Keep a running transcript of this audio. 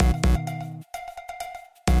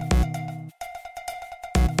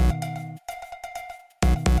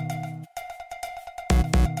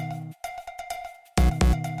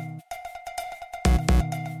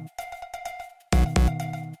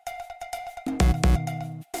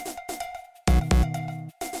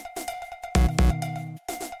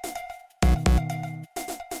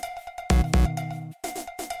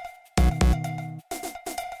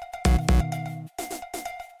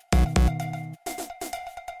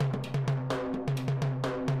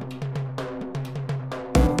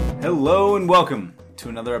Hello and welcome to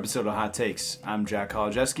another episode of Hot Takes. I'm Jack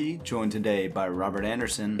Kolodziejski, joined today by Robert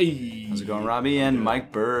Anderson. Hey. How's it going, Robbie? And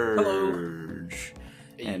Mike Burge.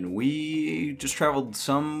 Hello. And we just traveled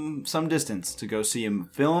some distance to go see a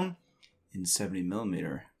film in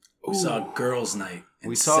 70mm. We saw Girls' Night.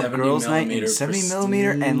 We saw Girls' Night in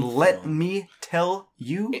 70mm, and let me tell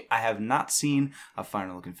you, I have not seen a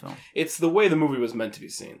finer looking film. It's the way the movie was meant to be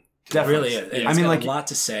seen. Definitely. Really, it's I mean, got like, a lot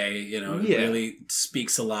to say. It really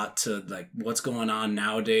speaks a lot to like what's going on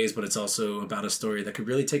nowadays, but it's also about a story that could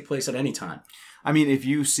really take place at any time. I mean, if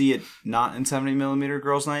you see it not in 70mm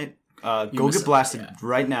Girls' Night, go get blasted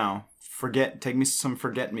right now. Take me some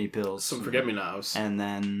Forget Me pills. Some Forget Me Nows. And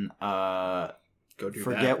then Go do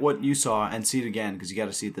forget that. what you saw and see it again, because you got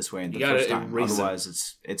to see it this way the You gotta first time. erase it.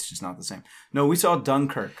 Otherwise, it's just not the same. No, we saw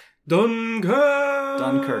Dunkirk.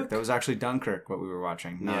 Dunkirk. That was actually Dunkirk, what we were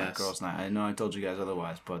watching, not Yes. Girls' Night. I know I told you guys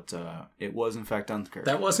otherwise, but it was in fact Dunkirk.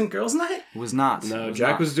 That wasn't Girls' Night? It was not. No, It was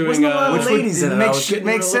Jack not. was doing Wasn't a lot of Which ladies in it. I was getting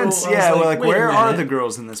makes a little- sense. I was Yeah, like, we're like, wait a where are minute. the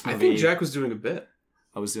girls in this movie? I think Jack was doing a bit.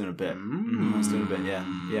 I was doing a bit. I was doing a bit.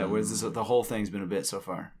 Yeah. Whereas the whole thing's been a bit so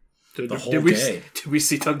far. The whole did we, day. Did we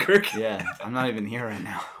see Dunkirk? Yeah, I'm not even here right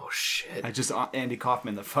now. Oh, shit. I just Andy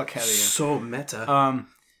Kaufman the fuck out of here. So meta.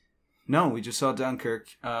 No, we just saw Dunkirk.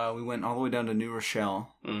 We went all the way down to New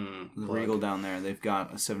Rochelle, the Regal down there. They've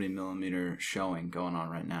got a 70mm showing going on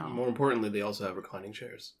right now. More importantly, they also have reclining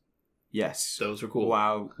chairs. Yes, Those are cool.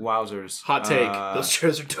 Wow, wowzers! Hot take. Those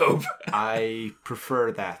chairs are dope. I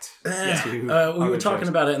prefer that. We to were other talking chairs.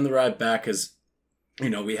 about it in the ride back because,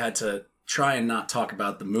 we had to try and not talk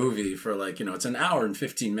about the movie for it's an hour and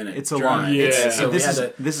 15 minutes. It's a drive. long. Yeah. So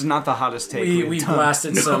This is not the hottest take. we we've done.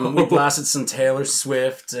 blasted some Taylor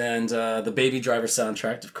Swift and the Baby Driver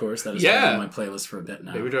soundtrack, of course. That has been on my playlist for a bit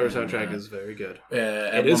now. Baby Driver soundtrack is very good.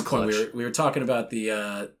 At is one point, clutch. we were talking about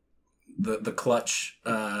the clutch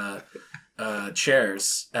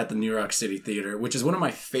chairs at the New York City Theater, which is one of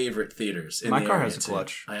my favorite theaters. My the car area, has a too.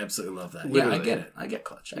 clutch. I absolutely love that. Literally. Yeah, I get it. I get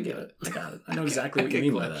clutch. I get it. I got it. I know exactly what you get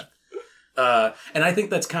mean clutch. by that. And I think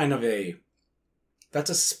that's kind of that's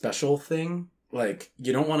a special thing. Like,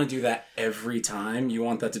 you don't want to do that every time. You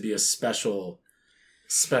want that to be a special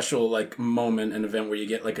like moment and event where you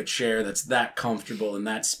get like a chair that's that comfortable and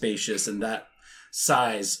that spacious and that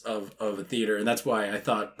size of a theater. And that's why I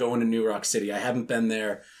thought going to New Rock City, I haven't been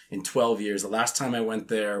there in 12 years. The last time I went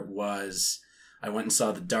there was I went and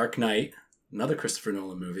saw The Dark Knight, another Christopher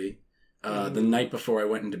Nolan movie. The night before I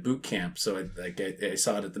went into boot camp. So I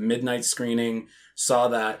saw it at the midnight screening, saw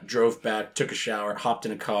that, drove back, took a shower, hopped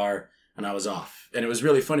in a car, and I was off. And it was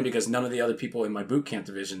really funny because none of the other people in my boot camp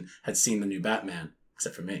division had seen the new Batman,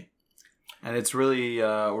 except for me. And it's really,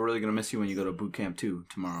 we're really gonna miss you when you go to boot camp 2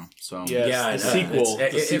 tomorrow. So Yes, the sequel.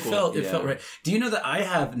 It felt Yeah. right. Do you know that I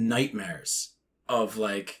have nightmares of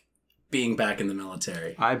like being back in the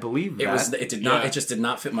military? I believe that. It just did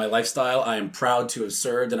not fit my lifestyle. I am proud to have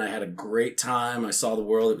served and I had a great time. I saw the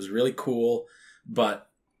world. It was really cool, but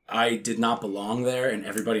I did not belong there and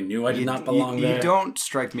everybody knew I did not belong there. You don't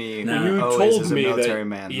strike me No. You always told as a me military that,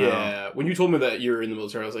 man. yeah. When you told me that you were in the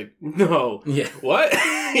military, I was like, no. Yeah. What?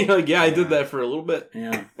 I did that for a little bit,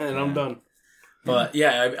 Yeah. and I'm done. But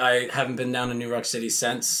yeah, I haven't been down to New York City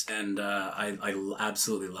since, and I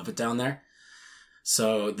absolutely love it down there.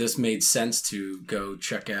 So this made sense to go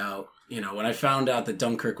check out. When I found out that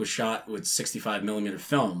Dunkirk was shot with 65mm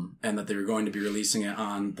film and that they were going to be releasing it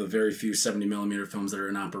on the very few 70mm films that are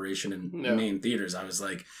in operation in main theaters, I was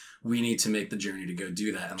like, we need to make the journey to go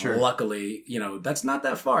do that. And Sure. luckily, that's not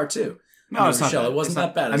that far too. No, it's not Rochelle, that. it wasn't It's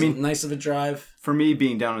that bad. not- It was nice of a drive. For me,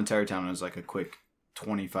 being down in Tarrytown, it was like a quick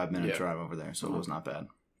 25-minute Yeah. drive over there, so it was not bad.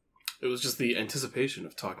 It was just the anticipation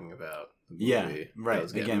of talking about the movie. Yeah, that right.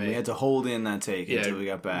 was getting Again, me. we had to hold in that take until we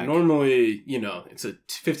got back. Normally, it's a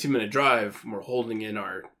 15-minute drive. And we're holding in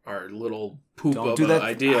our little poop Don't of do that.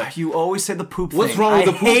 idea. You always say the poop What's thing. wrong with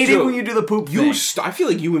the poop I hate joke? it when you do the poop thing. I feel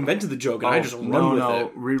like you invented the joke, and I just run with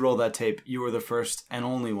it. Re-roll that tape. You were the first and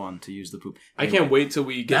only one to use the poop. I can't wait till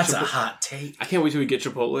we get. That's a hot take. I can't wait till we get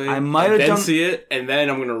Chipotle. I might and have then done- see it, and then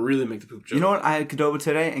I'm gonna really make the poop joke. You know what? I had Qdoba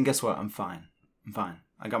today, and guess what? I'm fine.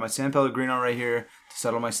 I got my San Pellegrino right here to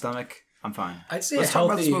settle my stomach. I'm fine. I'd say Let's talk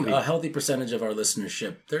about this movie. a healthy percentage of our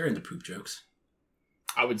listenership, they're into poop jokes.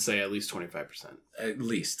 I would say at least 25%. At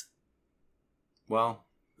least. Well,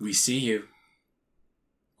 We see you.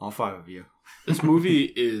 all 5 of you. This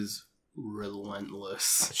movie is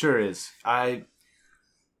relentless. It sure is.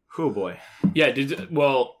 Oh boy. Yeah,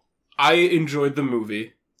 I enjoyed the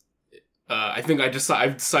movie. I think I've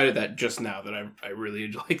decided that just now that I really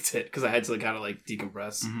liked it because I had to kind of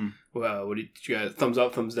decompress. Mm-hmm. Well, did you guys thumbs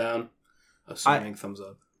up, thumbs down? Assuming thumbs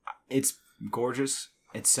up. It's gorgeous.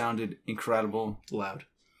 It sounded incredible. Loud.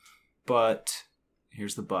 But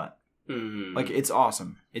here's the but. Like, it's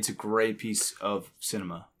awesome. It's a great piece of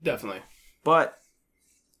cinema. Definitely. But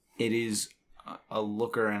it is a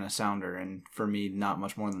looker and a sounder, and for me, not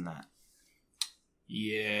much more than that.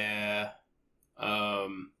 Yeah.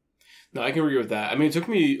 No, I can agree with that. I mean, it took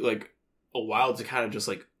me like a while to kind of just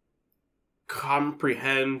like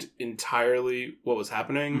comprehend entirely what was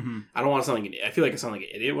happening. Mm-hmm. I don't want to sound like I feel like I sound like an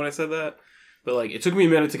idiot when I said that, but like it took me a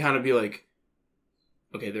minute to kind of be like,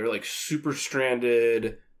 okay, they're like super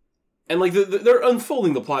stranded, and like they're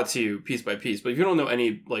unfolding the plot to you piece by piece. But if you don't know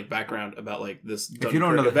any like background about like this Dunkirk if you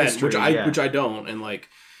don't know the event, history, which I don't, and like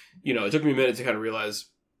it took me a minute to kind of realize,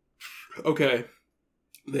 okay,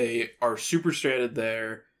 they are super stranded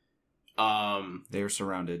there. They're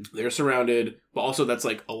surrounded, but also that's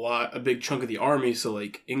like a big chunk of the army. So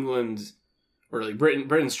like England or like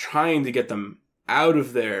Britain's trying to get them out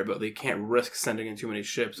of there, but they can't risk sending in too many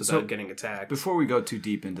ships without getting attacked. Before we go too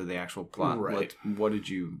deep into the actual plot, right. What did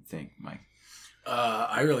you think, Mike?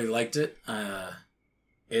 I really liked it.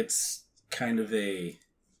 It's kind of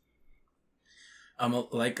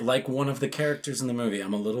like one of the characters in the movie.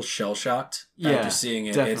 I'm a little shell shocked after seeing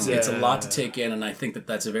it. It's a lot to take in, and I think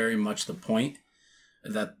that's very much the point.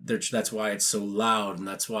 That's why it's so loud, and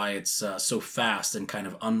that's why it's so fast and kind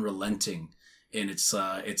of unrelenting in its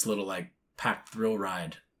little like packed thrill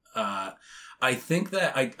ride. I think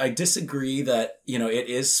that I disagree that it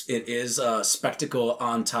is a spectacle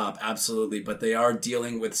on top, absolutely, but they are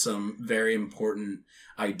dealing with some very important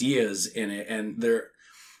ideas in it, and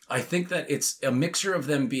I think that it's a mixture of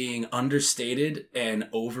them being understated and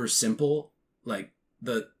over simple. Like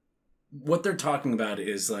what they're talking about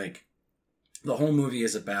is like the whole movie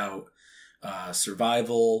is about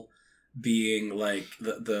survival being like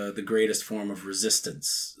the greatest form of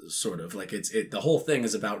resistance, sort of like the whole thing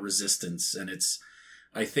is about resistance, and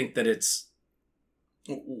I think that it's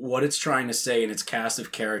what it's trying to say in its cast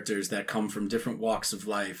of characters that come from different walks of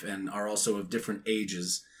life and are also of different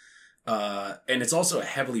ages. And it's also a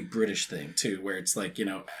heavily British thing too, where it's like,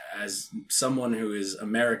 as someone who is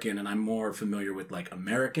American and I'm more familiar with like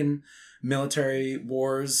American military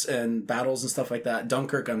wars and battles and stuff like that,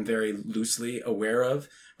 Dunkirk I'm very loosely aware of.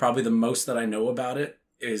 Probably the most that I know about it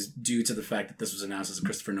is due to the fact that this was announced as a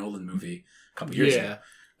Christopher Nolan movie a couple years ago.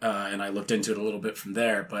 And I looked into it a little bit from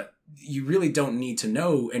there, but you really don't need to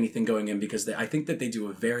know anything going in because I think that they do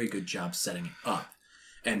a very good job setting it up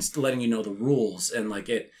and letting you know the rules, and like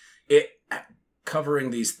it covering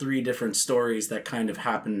these 3 different stories that kind of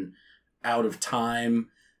happen out of time,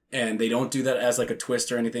 and they don't do that as like a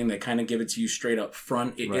twist or anything. They kind of give it to you straight up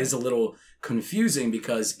front. It is a little confusing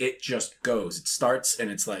because it just goes. It starts and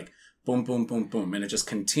it's like boom, boom, boom, boom, and it just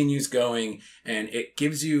continues going, and it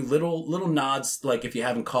gives you little nods, like if you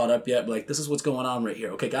haven't caught up yet, like this is what's going on right here.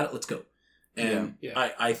 Okay, got it. Let's go. And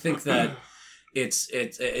I think that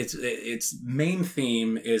its main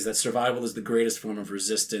theme is that survival is the greatest form of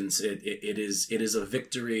resistance. It is a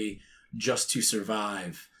victory just to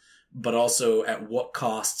survive, but also at what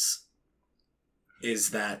costs is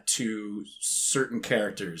that to certain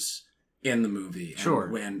characters in the movie?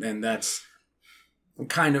 Sure. And that's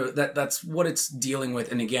kind of that's what it's dealing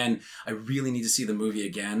with. And again, I really need to see the movie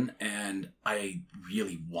again, and I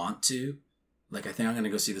really want to. Like, I think I'm going to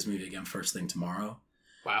go see this movie again first thing tomorrow.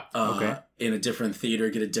 Wow. Okay. In a different theater,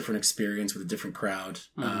 get a different experience with a different crowd.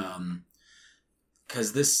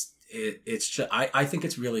 Because it's just, I think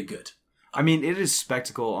it's really good. I mean, it is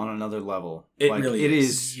spectacle on another level. It really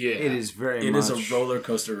is. Yeah. It is very much. It is a roller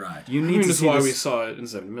coaster ride. You need to that's see why this, we saw it in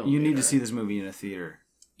 7mm. You need to see this movie in a theater.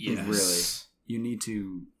 Yes. Really. You need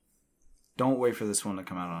to. Don't wait for this one to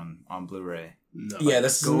come out on Blu-ray. No. Yeah,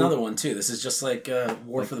 this is another one too. This is just like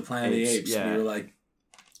War for the Planet of the Apes. Yeah. We were like,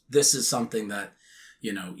 this is something that,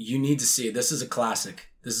 you need to see. This is a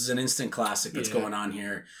classic. This is an instant classic that's going on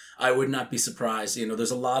here. I would not be surprised.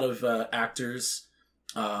 There's a lot of actors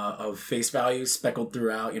of face value speckled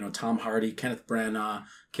throughout. Tom Hardy, Kenneth Branagh,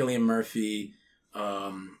 Cillian Murphy,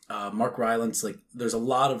 Mark Rylance. Like, there's a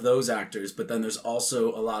lot of those actors, but then there's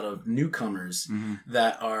also a lot of newcomers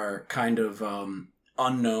that are kind of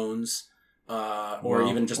unknowns. Or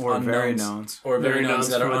even just unknowns, very knowns, or very knowns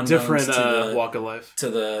that are a unknowns different to the walk of life to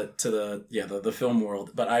the film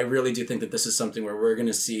world. But I really do think that this is something where we're going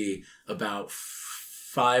to see about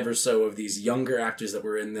 5 or so of these younger actors that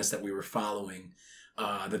were in this that we were following,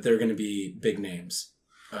 that they're going to be big names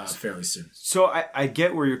fairly soon. So I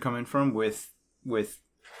get where you're coming from with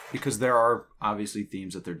because there are obviously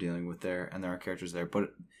themes that they're dealing with there, and there are characters there, but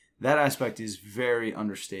that aspect is very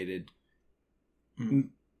understated.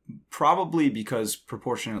 probably because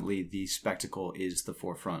proportionately the spectacle is the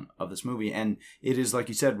forefront of this movie, and it is, like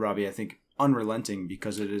you said, Robbie, I think unrelenting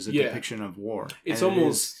because it is a depiction of war. It's and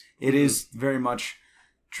almost it is very much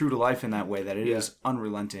true to life in that way, that it is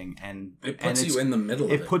unrelenting, and it puts you in the middle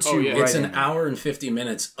of it. It puts you right It's in an hour and 50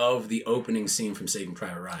 minutes of the opening scene from Saving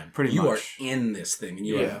Private Ryan. Pretty you much. are in this thing, and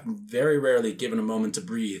you are very rarely given a moment to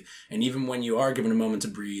breathe. And even when you are given a moment to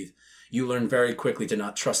breathe, you learn very quickly to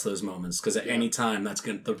not trust those moments, because at any time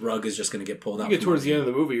the rug is just going to get pulled out. You get towards the end of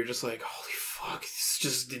the movie, you're just like, holy fuck, it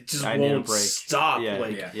just won't stop. You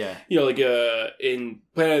know, like in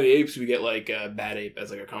Planet of the Apes, we get like Bad Ape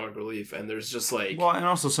as like a comic relief, and there's just like and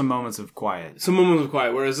also some moments of quiet.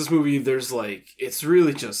 Whereas this movie, there's like it's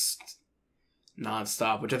really just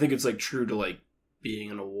nonstop, which I think it's like true to like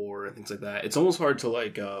being in a war and things like that. It's almost hard to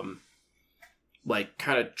like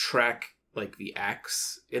kind of track like the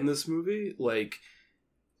acts in this movie, like.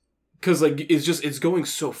 Because, like, it's going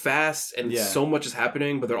so fast and so much is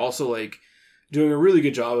happening, but they're also, like, doing a really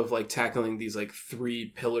good job of, like, tackling these, like, 3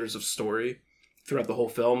 pillars of story throughout the whole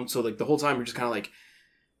film. So, like, the whole time you're just kind of like,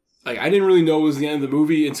 I didn't really know it was the end of the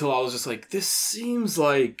movie until I was just like, this seems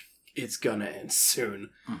like it's gonna end soon.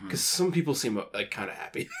 Because some people seem, like, kind of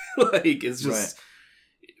happy. Like, it's just...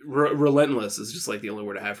 relentless is just, like, the only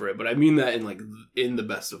word I have for it. But I mean that in, like, in the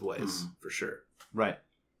best of ways, for sure. Right.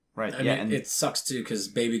 Right. I mean, and it sucks too because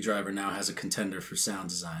Baby Driver now has a contender for sound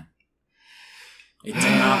design. It did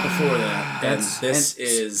not before that.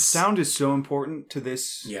 Sound is so important to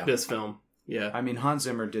this. This film. Yeah. I mean, Hans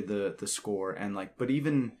Zimmer did the score, and like, but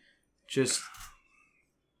even just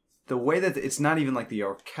the way that it's not even like the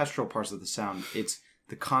orchestral parts of the sound. It's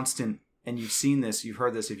the constant, and you've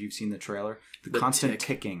heard this if you've seen the trailer. The constant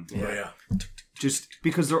ticking. Yeah. Just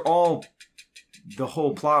because they're all. The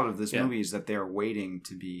whole plot of this movie is that they're waiting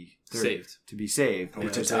to be saved, or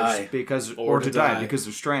to die because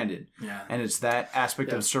they're stranded. Yeah, and it's that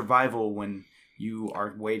aspect of survival when you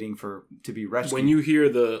are waiting to be rescued. When you hear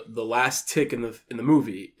the last tick in the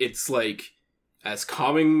movie, it's like as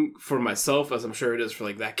calming for myself as I'm sure it is for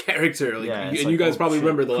like that character. Like, you guys probably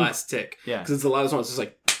remember the last tick, because it's the loudest one. It's just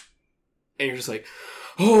like, and you're just like,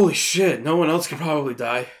 holy shit! No one else could probably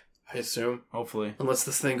die. I assume. Hopefully. Unless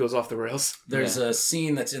this thing goes off the rails. There's a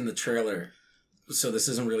scene that's in the trailer, so this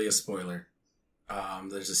isn't really a spoiler.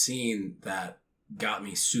 There's a scene that got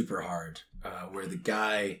me super hard, where the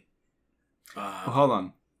guy... hold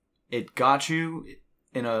on. It got you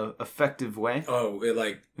in a effective way? Oh, it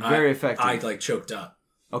like... Very effective. I like choked up.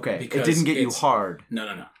 Okay. It didn't get you hard.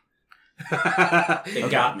 No. It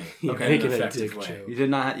got me. Okay. In an effective way. Joke. You did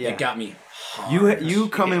not... Yeah. It got me hard. You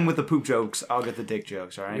come in with the poop jokes, I'll get the dick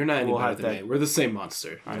jokes, all right? You're not any better than me. We're the same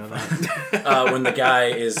monster. I know that. When the guy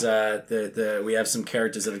is... we have some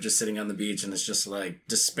characters that are just sitting on the beach and it's just like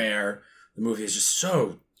despair. The movie is just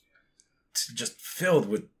so... just filled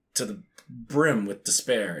with... to the brim with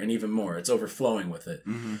despair and even more. It's overflowing with it.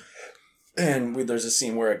 Mm-hmm. And there's a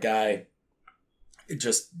scene where a guy,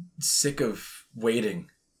 just sick of waiting,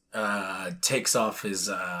 takes off his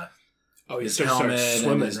helmet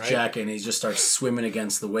and his jacket, and he just starts swimming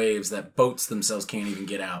against the waves that boats themselves can't even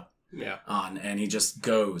get out on, and he just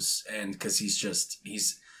goes, and because he's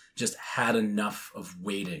just had enough of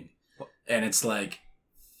waiting. And it's like,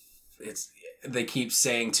 they keep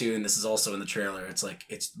saying too, and this is also in the trailer, it's like,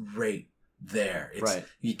 it's right there. It's, right.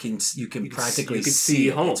 You can practically see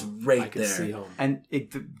home. It's right there. See home. And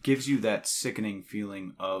it gives you that sickening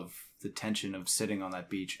feeling of the tension of sitting on that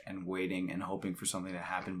beach and waiting and hoping for something to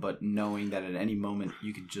happen, but knowing that at any moment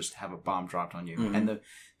you could just have a bomb dropped on you. Mm-hmm. And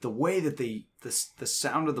the way that the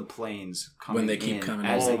sound of the planes coming when they keep coming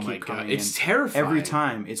as in. they keep coming it's in, terrifying every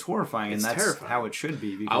time. It's horrifying, it's and that's terrifying. how it should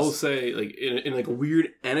be. Because I will say, like in like a weird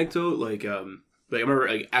anecdote, like I remember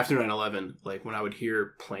like after 9/11, like when I would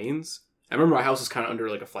hear planes, I remember my house was kind of under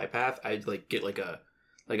like a flight path. I'd like get like a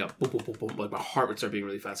boom, boom, boom, boom, like my heart would start beating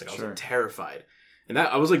really fast. Like I was like, terrified. And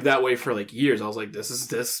that I was like that way for like years. I was like,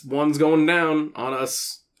 this one's going down on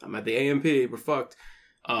us. I'm at the AMP. We're fucked.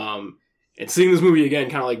 And seeing this movie again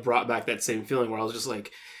kind of like brought back that same feeling where I was just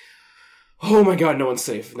like, oh my god, no one's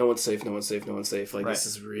safe. No one's safe. No one's safe. No one's safe. Like this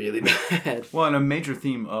is really bad. Well, and a major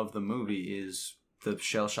theme of the movie is the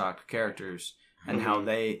shell-shocked characters and how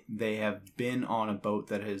they have been on a boat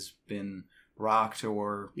that has been rocked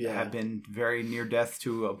or have been very near death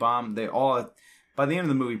to a bomb. They all... By the end of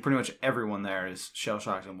the movie, pretty much everyone there is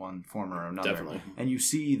shell-shocked in one form or another. Definitely. And you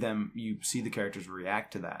see the characters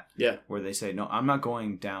react to that. Yeah. Where they say, no, I'm not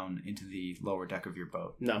going down into the lower deck of your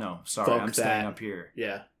boat. No, sorry, I'm staying up here.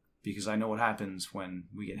 Yeah. Because I know what happens when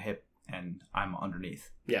we get hit and I'm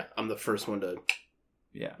underneath. Yeah, I'm the first one to...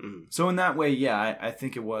 Yeah. Mm. So in that way, I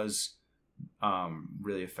think it was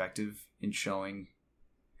really effective in showing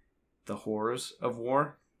the horrors of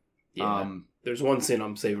war. Yeah. There's one scene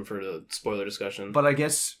I'm saving for the spoiler discussion. But I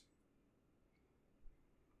guess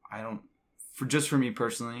for me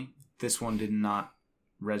personally, this one did not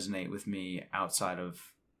resonate with me outside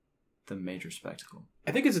of the major spectacle.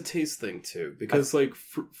 I think it's a taste thing too, because like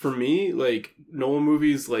for me, like Nolan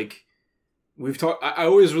movies, like we've talked. I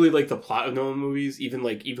always really like the plot of Nolan movies, even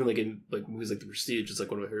in like movies like The Prestige. It's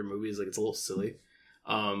like one of my favorite movies. Like it's a little silly,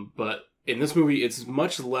 but in this movie, it's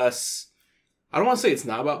much less. I don't want to say it's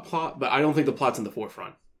not about plot, but I don't think the plot's in the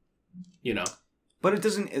forefront. You know. But it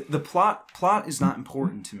doesn't. The plot is not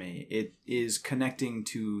important to me. It is connecting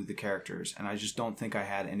to the characters, and I just don't think I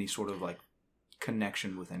had any sort of like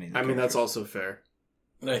connection with any of the characters. That's also fair.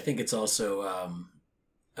 I think it's also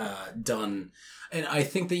done, and I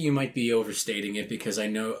think that you might be overstating it because I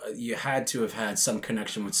know you had to have had some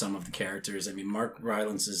connection with some of the characters. I mean, Mark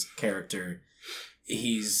Rylance's character,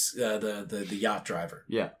 he's the yacht driver.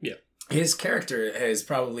 Yeah. His character is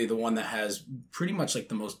probably the one that has pretty much like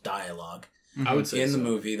the most dialogue. I would say in the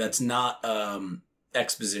movie. That's not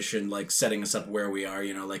exposition, like setting us up where we are.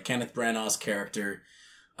 You know, like Kenneth Branagh's character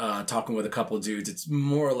talking with a couple of dudes. It's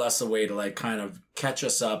more or less a way to like kind of catch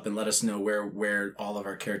us up and let us know where all of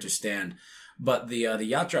our characters stand. But the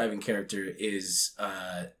yacht driving character is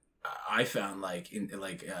I found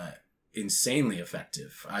insanely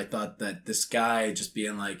effective. I thought that this guy just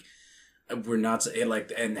being like, we're not like,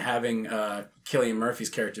 and having Cillian Murphy's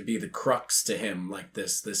character be the crux to him, like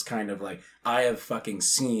this kind of like, I have fucking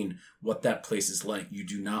seen what that place is like. You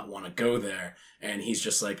do not want to go there, and he's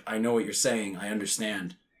just like, I know what you're saying. I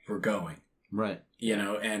understand. We're going. Right. You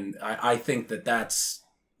know, and I think that's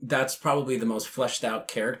probably the most fleshed out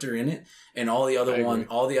character in it, and all the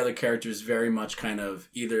other characters very much kind of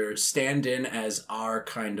either stand in as our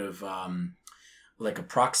kind of like a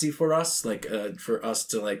proxy for us, like for us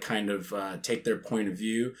to like kind of take their point of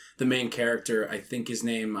view. The main character, I think his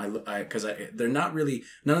name, they're not really,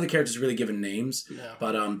 none of the characters really given names,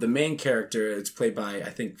 but the main character, it's played by,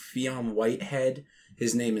 I think, Fionn Whitehead.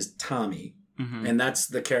 His name is Tommy, and that's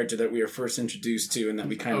the character that we are first introduced to and that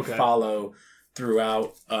we kind of follow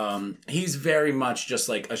throughout. He's very much just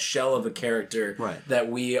like a shell of a character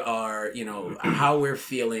that we are, you know, how we're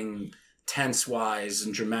feeling tense-wise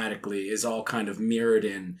and dramatically is all kind of mirrored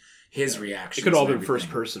in his reactions. It could all be first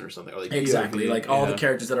person or something. Like, exactly. Like, all the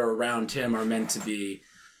characters that are around him are meant to be,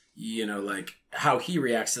 you know, like, how he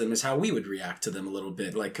reacts to them is how we would react to them a little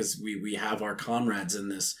bit. Like, because we have our comrades in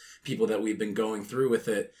this, people that we've been going through with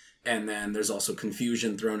it. And then there's also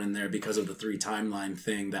confusion thrown in there because of the 3 timeline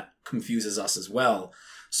thing that confuses us as well.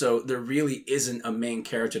 So there really isn't a main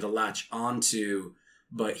character to latch onto,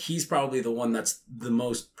 but he's probably the one that's the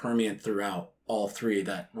most permeant throughout all 3,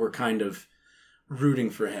 that we're kind of rooting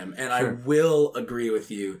for him. And I will agree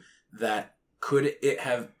with you that could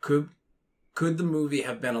the movie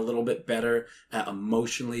have been a little bit better at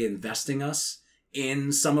emotionally investing us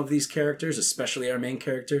in some of these characters, especially our main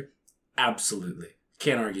character? Absolutely.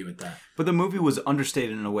 Can't argue with that. But the movie was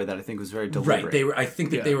understated in a way that I think was very deliberate. Right. I think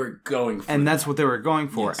they were going for and that's what they were going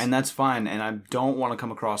for, and that's fine. And I don't want to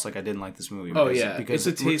come across like I didn't like this movie. Because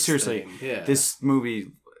it's a taste seriously, thing. Yeah. This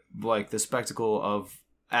movie, like the spectacle of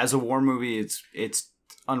as a war movie, it's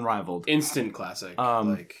unrivaled, instant classic.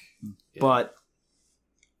 But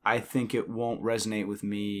I think it won't resonate with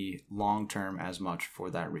me long term as much for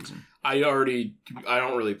that reason. I don't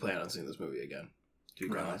really plan on seeing this movie again. To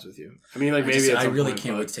be honest with you, I mean, like maybe I really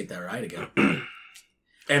can't wait to take that ride again.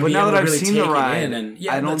 And but now that I've seen the ride,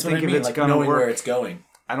 I don't think if it's going to work. Where it's going.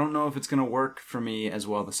 I don't know if it's going to work for me as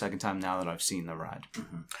well the second time now that I've seen the ride.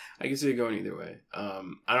 Mm-hmm. I can see it going either way.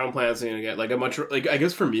 I don't plan on seeing it again. Like I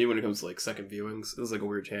guess for me when it comes to like second viewings, this is like a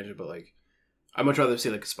weird tangent, but like I'd much rather see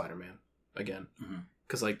like a Spider-Man again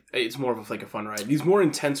because like it's more of like a fun ride. These more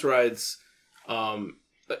intense rides.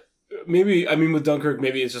 Maybe, I mean, with Dunkirk,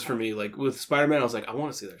 maybe it's just for me. Like, with Spider-Man, I was like, I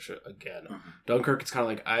want to see that shit again. Dunkirk, it's kind of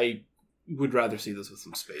like, I would rather see this with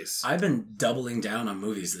some space. I've been doubling down on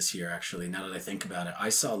movies this year, actually, now that I think about it. I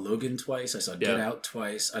saw Logan twice. I saw Get Out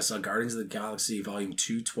twice. I saw Guardians of the Galaxy Volume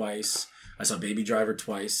 2 twice. I saw Baby Driver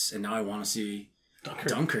twice. And now I want to see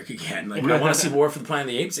Dunkirk again. Like, I want to see War for the Planet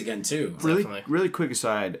of the Apes again, too. Really quick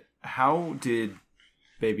aside, how did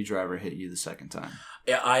Baby Driver hit you the second time?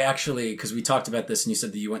 Yeah, I actually, because we talked about this and you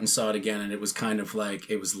said that you went and saw it again and it was kind of like,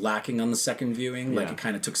 it was lacking on the second viewing. Like it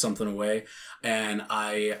kind of took something away. And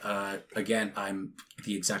again, I'm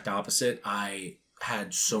the exact opposite. I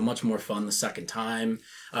had so much more fun the second time.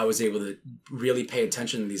 I was able to really pay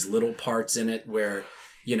attention to these little parts in it where,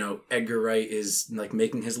 you know, Edgar Wright is like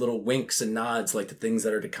making his little winks and nods like the things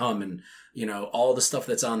that are to come, and you know, all the stuff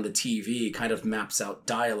that's on the TV kind of maps out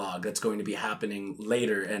dialogue that's going to be happening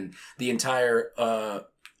later, and the entire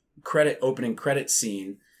opening credit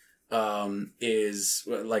scene is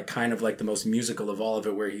like kind of like the most musical of all of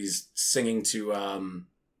it, where he's singing to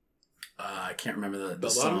I can't remember the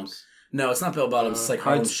song. Bottoms? No, it's not Bell Bottoms. It's like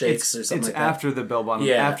Harlem Shakes or something it's like that. after the Bell Bottoms.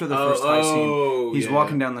 Yeah. After the first high scene, he's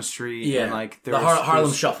walking down the street and like the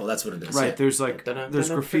Harlem Shuffle. That's what it is. Right. Yeah. There's like there's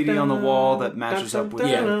graffiti on the wall that matches up with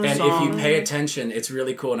and the if song. you pay attention, it's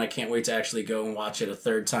really cool, and I can't wait to actually go and watch it a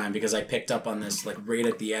third time because I picked up on this like right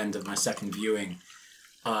at the end of my second viewing.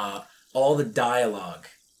 All the dialogue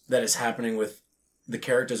that is happening with the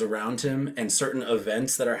characters around him and certain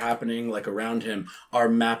events that are happening like around him are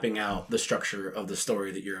mapping out the structure of the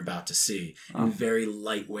story that you're about to see in very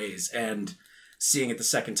light ways. And seeing it the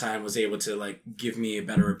second time was able to like give me a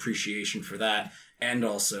better appreciation for that. And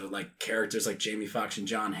also like characters like Jamie Foxx and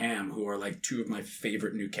John Hamm, who are like two of my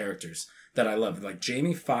favorite new characters that I love. Like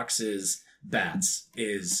Jamie Foxx's Bats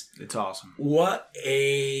it's awesome. What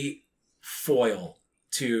a foil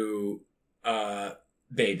to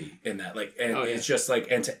Baby in that, like, and it's just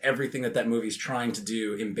like, and to everything that movie's trying to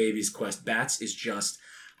do in Baby's quest, Bats is just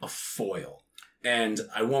a foil. And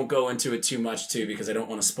I won't go into it too much too because I don't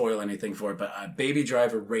want to spoil anything for it. But Baby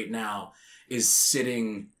Driver right now is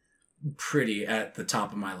sitting pretty at the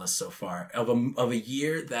top of my list so far of a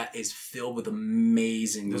year that is filled with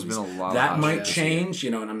amazing movies. There's been a lot that of might change,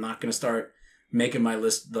 you know, and I'm not going to start making my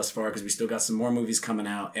list thus far because we still got some more movies coming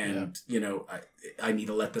out, and you know, I need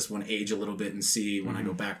to let this one age a little bit and see when I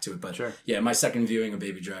go back to it. But yeah, my second viewing of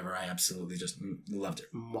Baby Driver, I absolutely just loved it.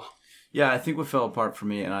 Yeah, I think what fell apart for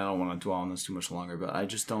me, and I don't want to dwell on this too much longer, but I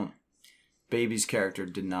just don't. Baby's character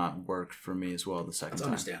did not work for me as well the second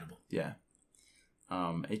time. That's understandable. Yeah,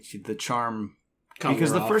 the charm.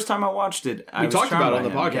 Because the first time I watched it, we talked about it on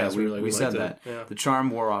the podcast. Yeah, we said that. Yeah. The charm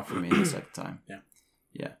wore off for me the second time. Yeah.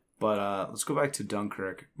 But let's go back to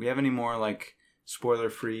Dunkirk. We have any more like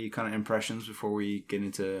spoiler-free kind of impressions before we get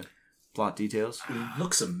into plot details? It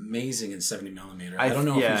looks amazing in 70mm. I don't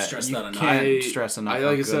know if you stressed that enough. Can't stress enough.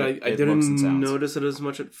 Like I said, I didn't notice it as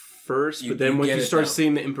much at first, but then once you start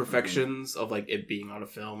seeing the imperfections of like it being on a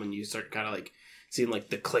film, and you start kind of like seeing like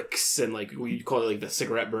the clicks and like we call it like the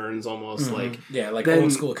cigarette burns almost, like like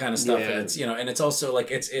old school kind of stuff. Yeah. And it's, you know, and it's also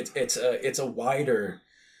like it's a wider.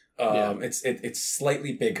 It's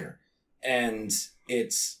slightly bigger, and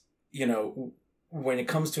it's, you know, when it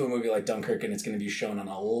comes to a movie like Dunkirk and it's going to be shown on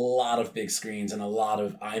a lot of big screens and a lot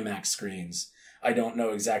of IMAX screens, I don't know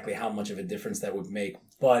exactly how much of a difference that would make,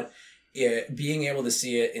 but being able to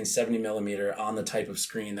see it in 70mm on the type of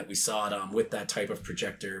screen that we saw it on, with that type of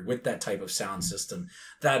projector, with that type of sound system,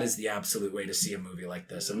 that is the absolute way to see a movie like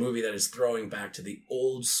this. A movie that is throwing back to the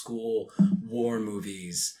old school war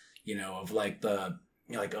movies, you know, of like the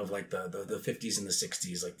 50s and the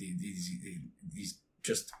 60s, like these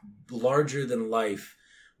just larger than life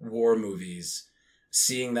war movies.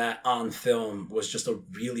 Seeing that on film was just a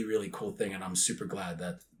really, really cool thing, and I'm super glad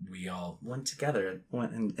that we all went together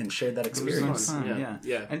and shared that experience.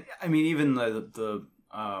 Yeah. And I mean, even the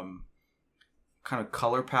kind of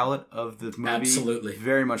color palette of the movie absolutely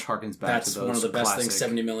very much harkens back to those. That's one of the best things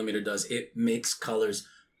 70mm does. It makes colors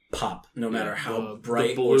pop, no matter how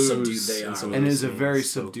bright or subdued they are. And it is a very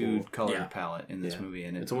subdued color palette in this movie,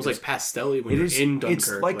 and it's almost like pastel-y when you're in Dunkirk. It's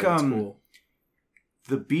like cool.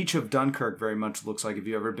 The beach of Dunkirk very much looks like, if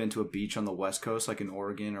you've ever been to a beach on the West Coast, like in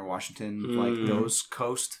Oregon or Washington, like those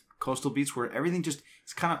coastal beaches where everything just,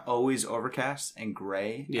 it's kind of always overcast and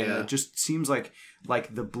gray. Yeah. And it just seems like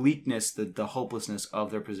the bleakness, the hopelessness of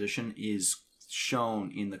their position is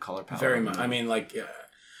shown in the color palette. Very much. I mean, like,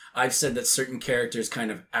 I've said that certain characters kind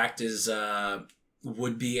of act as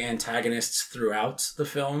would-be antagonists throughout the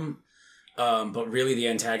film, but really the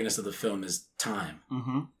antagonist of the film is time.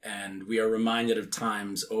 Mm-hmm. And we are reminded of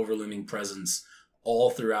time's overlooming presence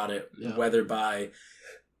all throughout it, whether by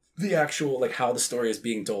the actual, like, how the story is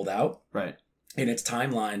being doled out right in its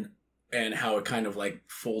timeline, and how it kind of like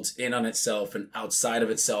folds in on itself and outside of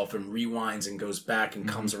itself and rewinds and goes back and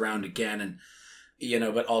comes around again, and you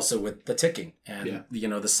know, but also with the ticking and, you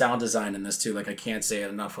know, the sound design in this too. Like, I can't say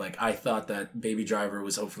it enough. Like, I thought that Baby Driver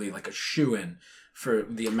was hopefully like a shoo-in for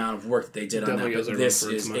the amount of work that they did on that. But this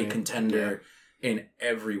is a contender in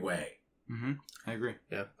every way. Mm-hmm. I agree.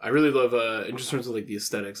 Yeah. I really love, in just terms of like the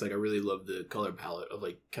aesthetics, like I really love the color palette of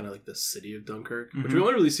like kind of like the city of Dunkirk, which we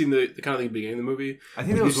only really seen the kind of like beginning of the movie. I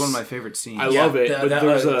think that was one of my favorite scenes. I love it. But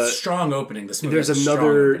there's a strong opening. This movie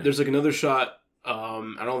there's like another shot.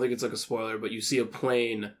 I don't think it's like a spoiler, but you see a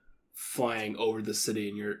plane flying over the city,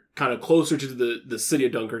 and you're kind of closer to the city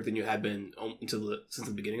of Dunkirk than you had been since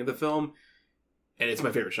the beginning of the film. And it's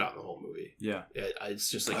my favorite shot in the whole movie. Yeah. It's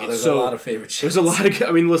just like, there's a lot of favorite shots. There's a lot of,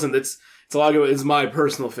 I mean, listen, it's a lot of, it's my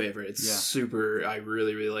personal favorite. It's super, I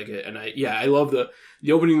really, really like it. And I love the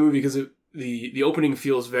opening movie because the opening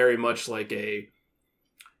feels very much like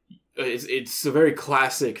it's a very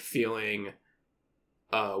classic feeling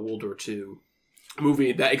World War II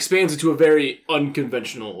movie that expands into a very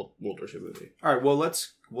unconventional World War II movie. All right, well,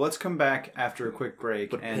 let's come back after a quick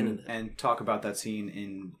break and talk about that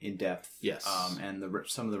scene in depth. Yes. And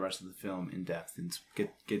some of the rest of the film in depth and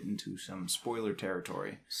get into some spoiler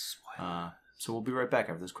territory. So we'll be right back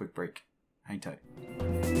after this quick break. Hang tight.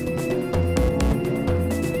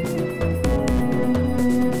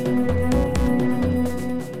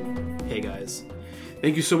 Hey guys.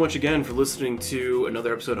 Thank you so much again for listening to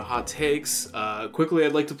another episode of Hot Takes. Quickly,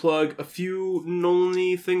 I'd like to plug a few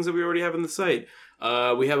Nolan-y things that we already have on the site.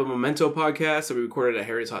 We have a Memento podcast that we recorded at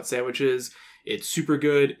Harry's Hot Sandwiches. It's super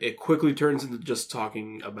good. It quickly turns into just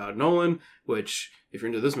talking about Nolan, which, if you're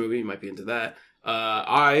into this movie, you might be into that.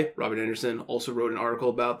 I, Robert Anderson, also wrote an article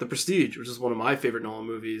about The Prestige, which is one of my favorite Nolan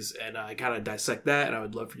movies, and I kind of dissect that, and I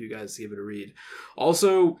would love for you guys to give it a read.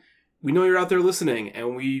 Also, we know you're out there listening,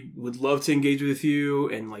 and we would love to engage with you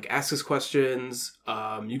and ask us questions.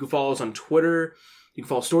 You can follow us on Twitter. You can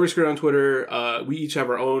follow Story Screen on Twitter. We each have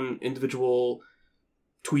our own individual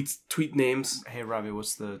tweet names. Hey, Robbie,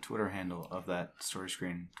 what's the Twitter handle of that Story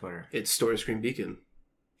Screen Twitter? It's Story Screen Beacon,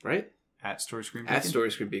 right? At Story Screen Beacon? At Story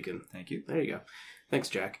Screen Beacon. Thank you. There you go. Thanks,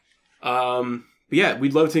 Jack. But yeah,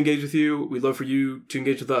 we'd love to engage with you. We'd love for you to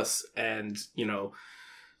engage with us. And,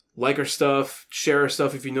 like our stuff, share our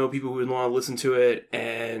stuff if you know people who would want to listen to it.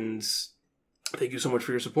 And thank you so much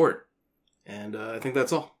for your support. And I think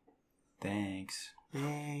that's all. Thanks. So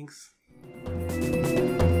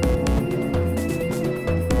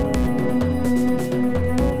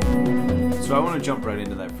I want to jump right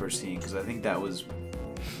into that first scene because I think that was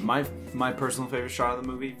my personal favorite shot of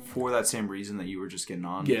the movie for that same reason that you were just getting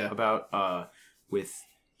on about. With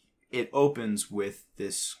it opens with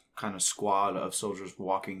this kind of squad of soldiers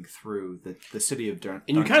walking through the city of Dunkirk.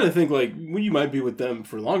 And you kind of think you might be with them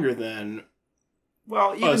for longer than.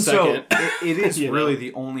 Well, even so, it is really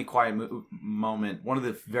the only quiet moment, one of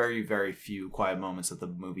the very, very few quiet moments that the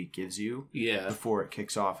movie gives you before it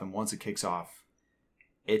kicks off. And once it kicks off,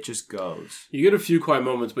 it just goes. You get a few quiet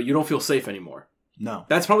moments, but you don't feel safe anymore. No.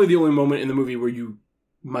 That's probably the only moment in the movie where you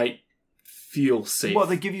might feel safe. Well,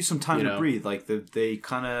 they give you some time to breathe. They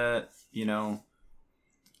kind of,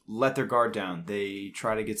 let their guard down. They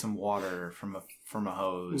try to get some water from a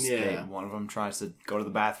hose. Yeah. One of them tries to go to the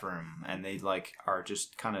bathroom, and they are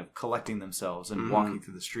just kind of collecting themselves and walking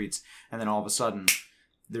through the streets. And then all of a sudden,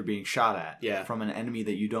 they're being shot at from an enemy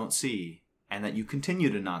that you don't see and that you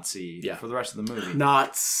continue to not see for the rest of the movie.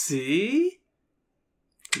 Not see?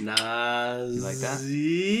 Nazi? You like that?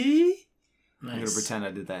 Nice. I'm going to pretend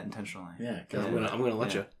I did that intentionally. Yeah, I'm going to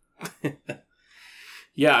let you.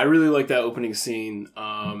 Yeah, I really like that opening scene.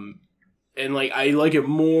 And I like it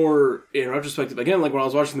more in retrospective. Again, when I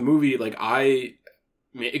was watching the movie,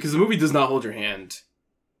 because the movie does not hold your hand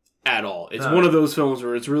at all. It's one of those films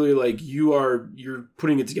where it's really you're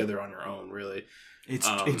putting it together on your own, really.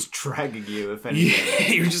 It's dragging you, if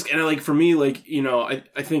anything. You're just, and for me,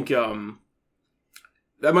 I think,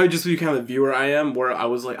 that might just be kind of the viewer I am, where I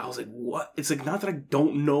was like, what? It's not that I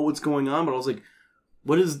don't know what's going on, but I was like,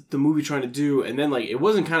 what is the movie trying to do? And then it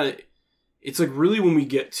wasn't it's really when we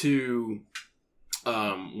get to,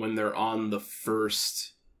 when they're on the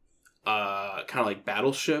first,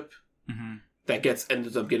 battleship that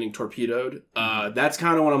ends up getting torpedoed. That's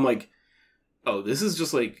kind of when I'm like, oh, this is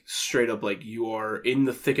just straight up you are in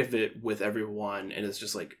the thick of it with everyone, and it's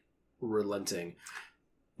just relenting.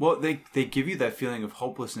 Well, they give you that feeling of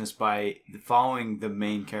hopelessness by following the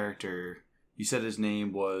main character. You said his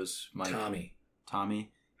name was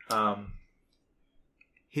Tommy.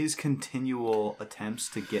 His continual attempts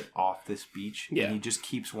to get off this beach, and he just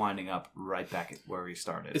keeps winding up right back at where he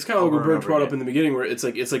started. It's kind of like what Bird brought up in the beginning, where it's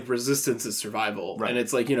resistance is survival, right. And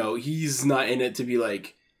it's he's not in it to be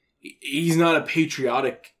he's not a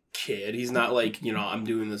patriotic kid. He's not I'm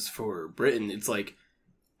doing this for Britain. It's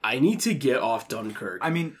I need to get off Dunkirk. I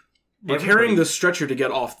mean, we're carrying the stretcher to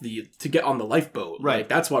get on the lifeboat. Right.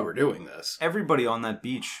 That's why we're doing this. Everybody on that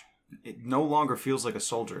beach, it no longer feels like a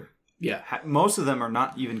soldier. Yeah. Most of them are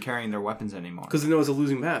not even carrying their weapons anymore. Because they know it's a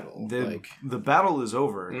losing battle. The battle is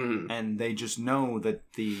over, and they just know that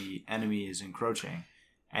the enemy is encroaching.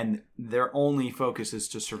 And their only focus is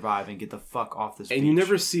to survive and get the fuck off this beach. And you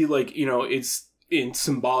never see, it's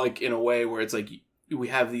symbolic in a way where it's we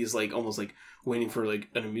have these like almost like waiting for like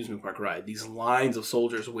an amusement park ride. These lines of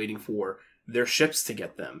soldiers waiting for their ships to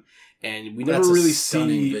get them, and we never really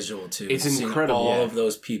see visual too. It's incredible. All of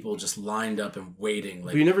those people just lined up and waiting.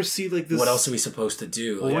 Like, you never see like this. What else are we supposed to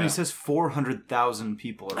do? Well, when he says 400,000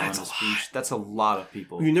 people are on this beach, that's a lot of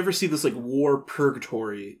people. You never see this like war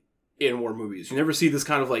purgatory in war movies. You never see this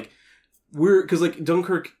kind of like because like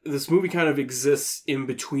Dunkirk, this movie kind of exists in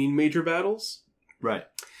between major battles, right?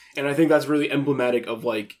 And I think that's really emblematic of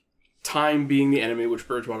like time being the enemy, which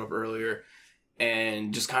Burge brought up earlier.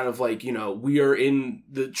 And just kind of like, we are in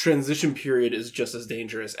the transition period is just as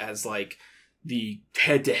dangerous as like the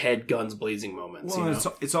head-to-head guns blazing moments.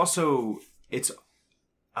 Well, it's also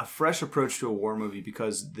a fresh approach to a war movie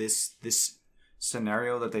because this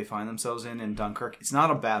scenario that they find themselves in Dunkirk, it's not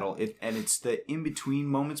a battle, and it's the in-between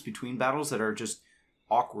moments between battles that are just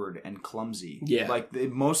awkward and clumsy. Yeah, like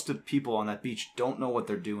most of the people on that beach don't know what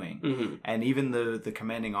they're doing, and even the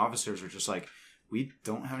commanding officers are just like, we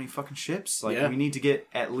don't have any fucking ships. Like, we need to get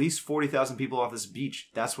at least 40,000 people off this beach.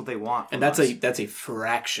 That's what they want. And that's a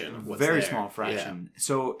fraction of what's very small fraction. Yeah.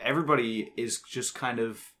 So everybody is just kind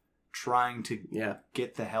of trying to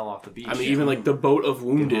get the hell off the beach. I mean, even like the boat of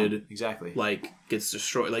wounded, exactly, like gets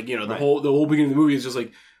destroyed. Like the whole beginning of the movie is just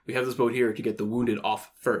like, we have this boat here to get the wounded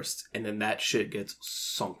off first, and then that shit gets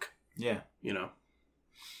sunk. Yeah, Yeah.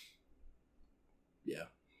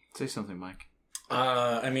 Say something, Mike.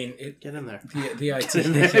 I mean, get in there. The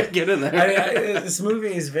idea, get in there. This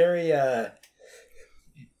movie is very,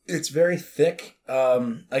 it's very thick.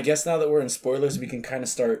 I guess now that we're in spoilers, we can kind of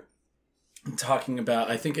start talking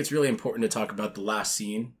about. I think it's really important to talk about the last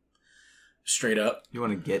scene, straight up. You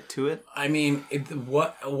want to get to it? I mean,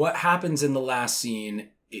 what happens in the last scene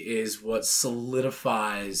is what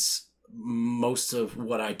solidifies most of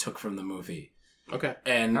what I took from the movie. Okay.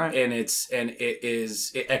 And it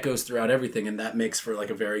echoes throughout everything, and that makes for like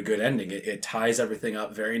a very good ending. It ties everything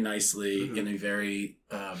up very nicely in a very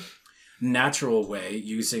natural way,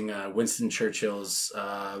 using Winston Churchill's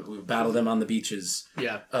 "We battle them on the beaches"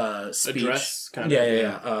 speech. Address, kind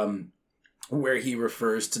of. Where he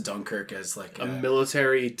refers to Dunkirk as like a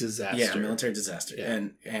military disaster. Yeah, a military disaster. Yeah.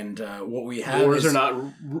 And what we have wars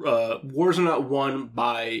are not won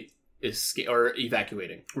by escape or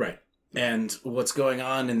evacuating. Right. And what's going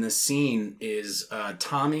on in this scene is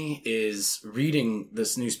Tommy is reading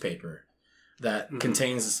this newspaper that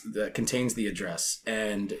contains the address,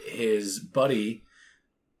 and his buddy,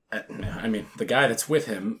 the guy that's with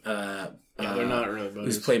him, they're not really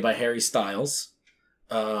buddies. Who's played by Harry Styles.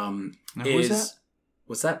 Who's that?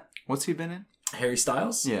 What's that? What's he been in? Harry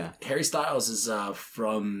Styles? Yeah. Harry Styles is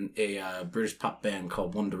from a British pop band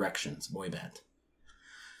called One Direction. It's a boy band.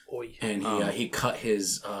 And he cut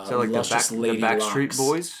his so like luscious lady the Backstreet locks.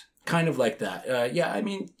 Boys? Kind of like that.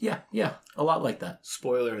 Yeah, a lot like that.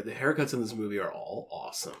 Spoiler, the haircuts in this movie are all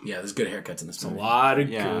awesome. Yeah, there's good haircuts in this movie. A lot of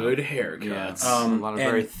good haircuts. Yeah. A lot of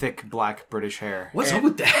very thick black British hair. What's up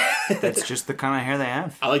with that? That's just the kind of hair they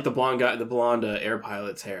have. I like the blonde air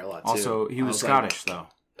pilot's hair a lot, too. Also, he was Scottish, though.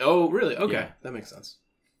 Oh, really? Okay, that makes sense.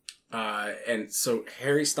 And so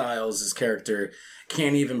Harry Styles' character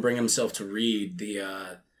can't even bring himself to read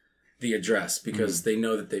the address because they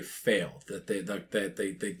know that they failed, that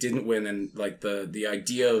they didn't win, and like the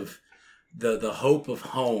idea of the hope of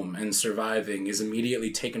home and surviving is immediately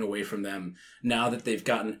taken away from them now that they've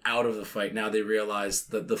gotten out of the fight. Now they realize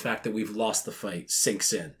that the fact that we've lost the fight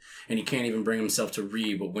sinks in, and he can't even bring himself to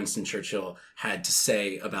read what Winston Churchill had to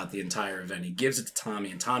say about the entire event. He gives it to Tommy,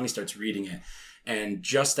 and Tommy starts reading it, and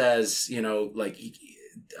just as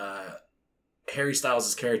Harry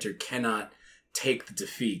Styles' character cannot take the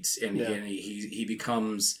defeats, and he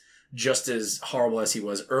becomes just as horrible as he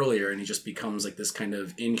was earlier, and he just becomes like this kind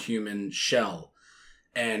of inhuman shell.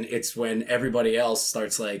 And it's when everybody else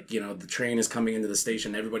starts the train is coming into the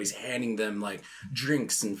station, everybody's handing them like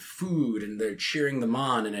drinks and food, and they're cheering them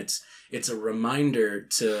on, and it's a reminder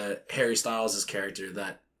to Harry Styles' character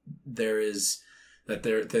that there is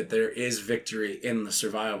victory in the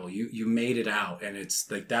survival. You made it out, and it's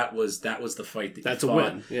like that was the fight that that's you fought.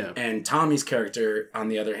 A win. Yeah. And Tommy's character, on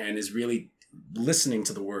the other hand, is really listening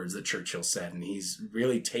to the words that Churchill said, and he's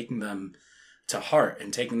really taking them to heart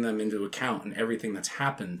and taking them into account and everything that's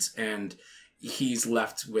happened. And he's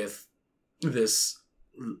left with this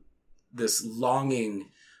longing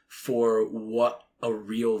for what a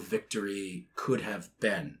real victory could have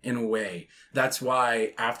been, in a way. That's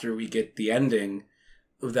why after we get the ending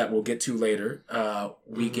that we'll get to later,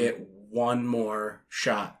 we get one more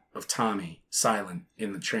shot of Tommy silent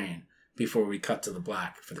in the train before we cut to the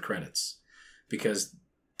black for the credits. Because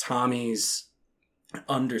Tommy's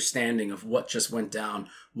understanding of what just went down,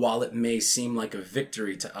 while it may seem like a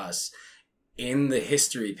victory to us, in the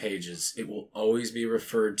history pages, it will always be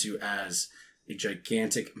referred to as a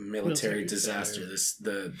gigantic military disaster.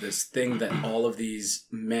 This thing that all of these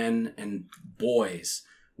men and boys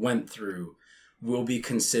went through will be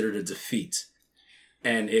considered a defeat.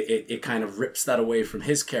 And it kind of rips that away from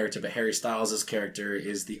his character, but Harry Styles' character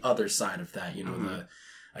is the other side of that. You know,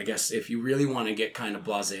 I guess if you really want to get kind of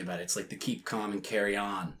blasé about it, it's like the keep calm and carry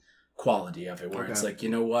on quality of it, where it's like, you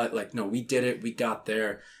know what, like, no, we did it, we got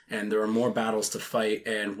there, and there are more battles to fight,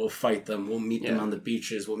 and we'll fight them, we'll meet them on the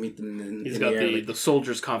beaches, we'll meet them in He's the got air. the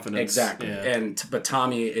soldier's confidence. Exactly. But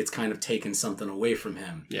Tommy, it's kind of taken something away from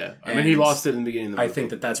him. Yeah. I mean, he lost it in the beginning of the movie. I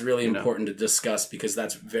think that's really important to discuss, because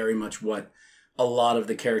that's very much what a lot of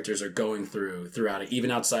the characters are going through throughout it, even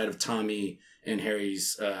outside of Tommy and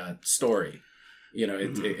Harry's story. You know,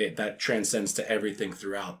 that transcends to everything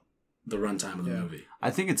throughout the runtime of the movie. I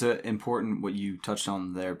think it's important what you touched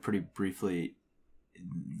on there pretty briefly,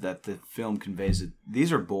 that the film conveys it.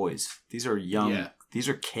 These are boys. These are young. These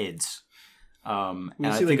are kids. And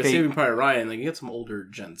I see, like, a Saving Private Ryan, like, you get some older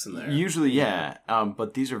gents in there. Usually, yeah.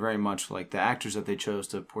 But these are very much like the actors that they chose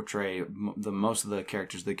to portray most of the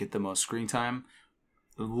characters that get the most screen time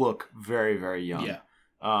look very, very young. Yeah.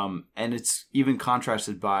 And it's even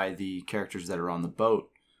contrasted by the characters that are on the boat,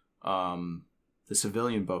 the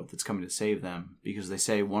civilian boat that's coming to save them, because they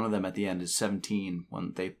say one of them at the end is 17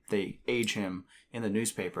 when they age him in the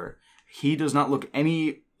newspaper. He does not look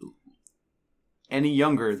any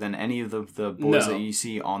younger than any of the boys that you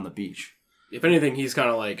see on the beach. If anything, he's kind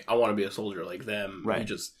of like, I want to be a soldier like them. Right. He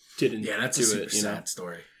just didn't. Yeah, that's do a super it, sad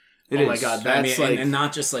story. My God, that's like, and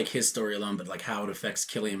not just like his story alone, but like how it affects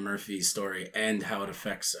Cillian Murphy's story and how it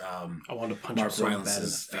affects I want to punch Mark him so bad in the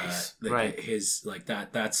Rylance's face. Right. His like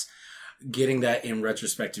that's getting that in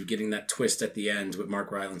retrospective, getting that twist at the end with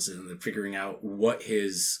Mark Rylance and figuring out what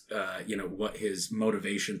his what his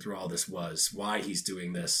motivation through all this was, why he's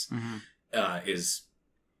doing this, is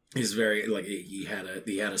very like he had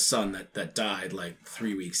a son that died like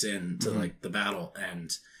 3 weeks into like the battle,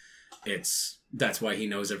 and that's why he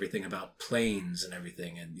knows everything about planes and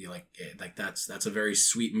everything, and that's a very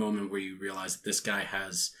sweet moment where you realize that this guy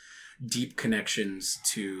has deep connections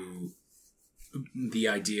to the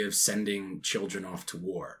idea of sending children off to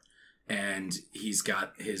war, and he's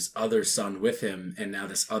got his other son with him, and now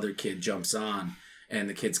this other kid jumps on, and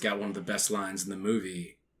the kid's got one of the best lines in the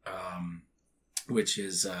movie, which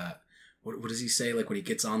is what does he say, like when he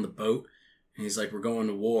gets on the boat and he's like, we're going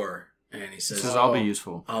to war, and he says, I'll be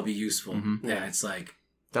useful. I'll be useful. Mm-hmm. Yeah, it's like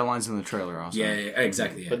that line's in the trailer also. Yeah,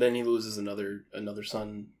 exactly. Yeah. But then he loses another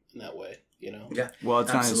son in that way, you know. Yeah. Well,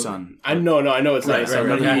 it's not his son. I know it's not his son.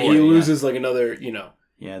 Right. He loses like another,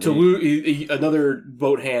 Yeah. To lose another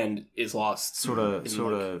boat hand is lost. Sort of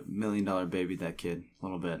 $1 million baby, that kid, a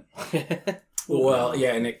little bit. Well,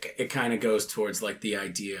 yeah, and it kind of goes towards like the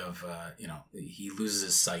idea of he loses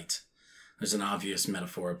his sight. There's an obvious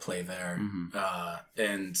metaphor at play there,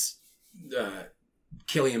 and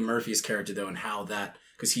Cillian Murphy's character though, and how that,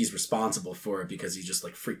 because he's responsible for it because he just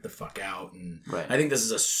like freaked the fuck out, and I think this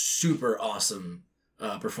is a super awesome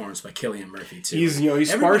performance by Cillian Murphy too. He's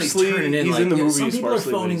Everybody's sparsely turning in, he's like, in the movie. Some people are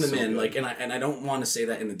phoning them so in, good. like, and I don't want to say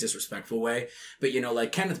that in a disrespectful way, but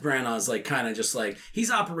like Kenneth Branagh's like kind of just like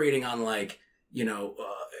he's operating on like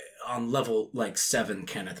on level like 7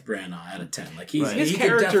 Kenneth Branagh out of 10. Like he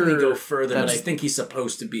could definitely go further, but I think he's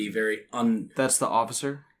supposed to be very That's the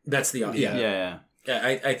officer. That's the Yeah.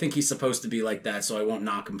 I think he's supposed to be like that, so I won't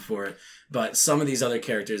knock him for it. But some of these other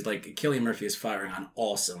characters, like Cillian Murphy, is firing on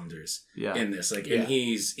all cylinders in this. Like, and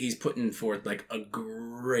he's putting forth like a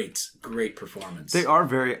great performance. They are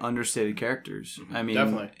very understated characters. I mean,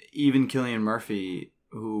 definitely. Even Cillian Murphy,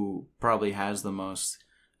 who probably has the most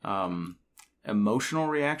emotional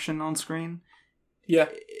reaction on screen. Yeah,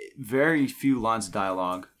 very few lines of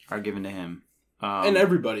dialogue are given to him, and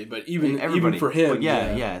everybody, but even for him,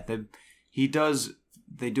 but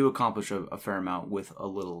they do accomplish a fair amount with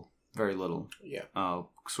very little. Yeah,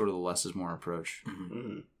 sort of the less is more approach,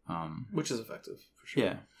 which is effective for sure.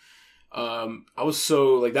 Yeah, I was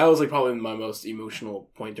so like that was like probably my most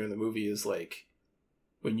emotional point during the movie is like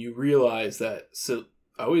when you realize that. So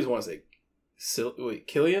I always want to say.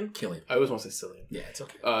 Cillian? I always want to say Cillian. Yeah, it's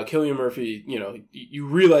okay. Cillian Murphy, you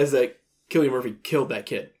realize that Cillian Murphy killed that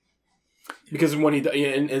kid. Because when he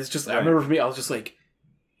and it's just, I remember for me, I was just like,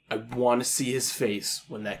 I want to see his face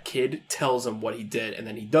when that kid tells him what he did and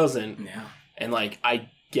then he doesn't. Yeah. And like, I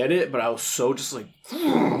get it, but I was so just like,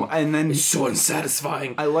 and then it's so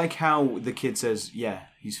unsatisfying. I like how the kid says, yeah,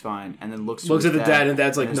 he's fine. And then looks at the dad and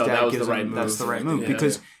dad's like, no, that was the right move. That's the right move.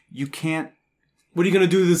 Because you can't what are you gonna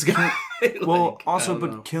do to this guy? Well, Like, also, I don't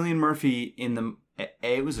but know. Cillian Murphy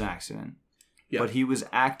it was an accident, Yeah. but he was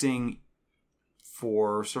acting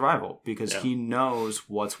for survival because he knows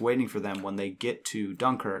what's waiting for them when they get to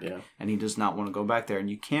Dunkirk, and he does not want to go back there. And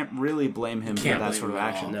you can't really blame him for that sort of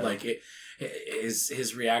action. No. Like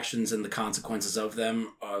his reactions and the consequences of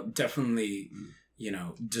them definitely,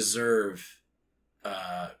 deserve.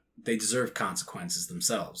 They deserve consequences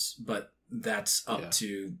themselves, but that's up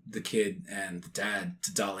to the kid and the dad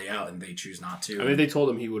to dolly out, and they choose not to. I mean, if they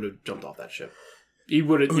told him he would have jumped off that ship. He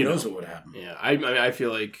would have. Who knows what would happen? Yeah, I mean, I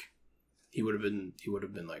feel like he would have been. He would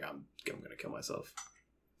have been like, I'm going to kill myself.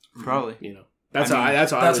 Probably. That's what I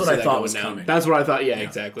thought was coming. That's what I thought. Yeah,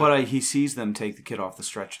 exactly. But he sees them take the kid off the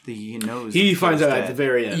stretch. He knows. He finds out at the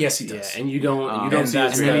very end. Yes, he does. Yeah, and you don't see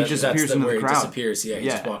and then he just appears in the crowd. He disappears. Yeah, he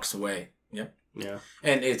just walks away. Yep. Yeah.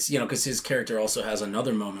 And it's because his character also has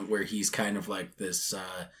another moment where he's kind of like this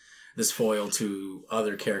foil to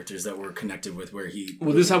other characters that we're connected with, where he.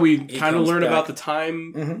 Well, this is how we kind of learn about the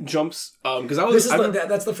time jumps. Because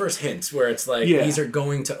that's the first hint where it's like these are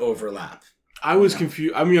going to overlap. I was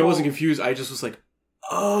confused. I mean, I wasn't confused. I just was like,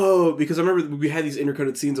 oh, because I remember we had these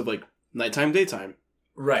intercutted scenes of like nighttime, daytime.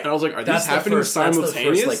 Right. And I was like, are these happening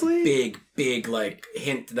simultaneously? That's the first, big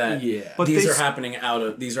hint that but these are happening out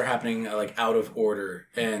of order,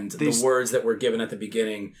 and the words that were given at the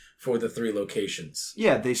beginning for the 3 locations.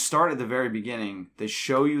 Yeah, they start at the very beginning. They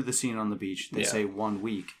show you the scene on the beach. They say 1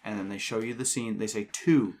 week, and then they show you the scene. They say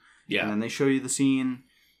 2. Yeah. And then they show you the scene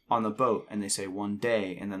on the boat, and they say 1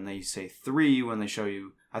 day, and then they say 3 when they show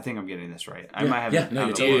you. I think I'm getting this right. I might have.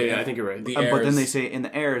 I think you're right. But then they say in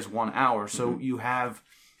the air is 1 hour, so you have.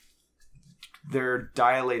 They're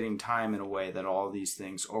dilating time in a way that all these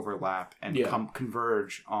things overlap and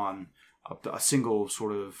converge on a single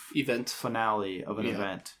sort of event finale of an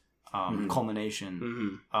event,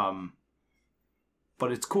 culmination.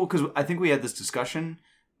 But it's cool because I think we had this discussion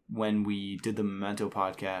when we did the Memento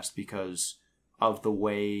podcast because of the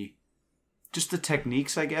way, just the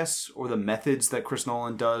techniques, I guess, or the methods that Chris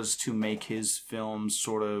Nolan does to make his films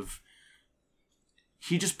sort of.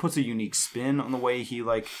 He just puts a unique spin on the way he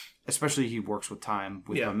especially he works with time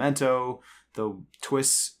with Memento, the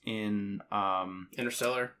twists in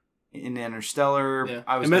Interstellar. Yeah.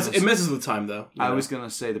 It messes with time though. I was gonna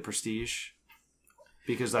say The Prestige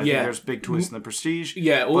because I think there's big twists in The Prestige.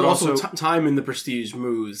 Yeah, well, but also time in The Prestige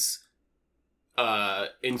moves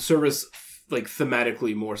in service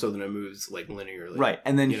thematically more so than it moves linearly. Right,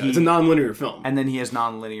 and then it's a non-linear film, and then he has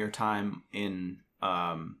non-linear time in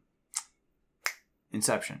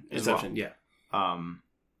Inception. Yeah.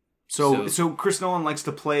 So Chris Nolan likes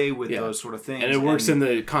to play with those sort of things. And it works in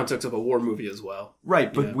the context of a war movie as well.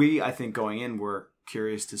 Right, but I think going in, we're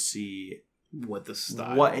curious to see what the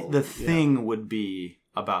style... What the thing would be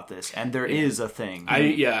about this. And there is a thing. I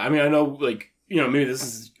mean, I know, maybe this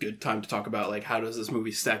is a good time to talk about, how does this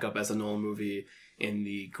movie stack up as a Nolan movie in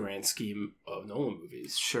the grand scheme of Nolan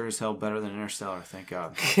movies. Sure as hell better than Interstellar, thank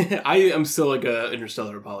God. I am still a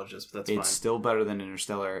Interstellar apologist, but that's fine. It's still better than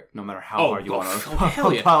Interstellar, no matter how hard you want to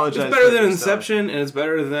apologize. It's better than Inception, and it's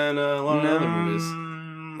better than a lot of other movies.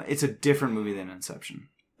 It's a different movie than Inception.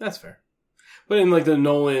 That's fair. But in the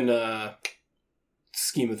Nolan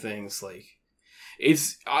scheme of things,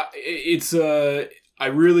 I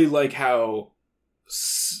really like how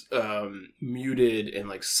muted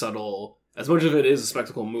and subtle. As much of it is a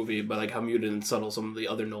spectacle movie, but how muted and subtle some of the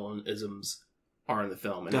other Nolan-isms are in the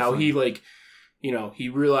film. And Definitely. How he, he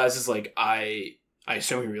realizes, I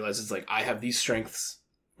assume he realizes, I have these strengths,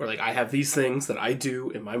 or, I have these things that I do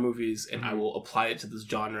in my movies, and I will apply it to this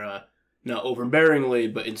genre, not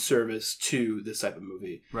overbearingly, but in service to this type of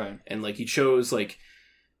movie. Right. And, he chose,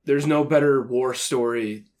 there's no better war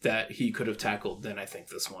story that he could have tackled than, I think,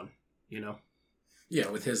 this one, Yeah,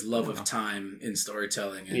 with his love of time in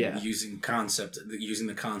storytelling and using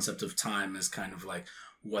the concept of time as kind of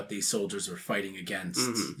what these soldiers were fighting against.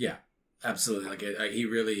 Mm-hmm. Yeah, absolutely.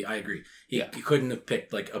 I agree. He couldn't have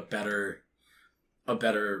picked a better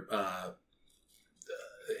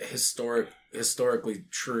historically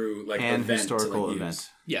true and event historical to event. Use.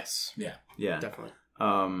 Yes. Yeah. Definitely.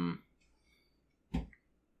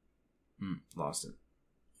 Lost it.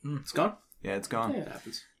 It's gone. Yeah, it's gone. Yeah, it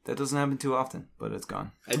happens. That doesn't happen too often, but it's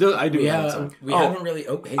gone. I do. Yeah, we haven't really.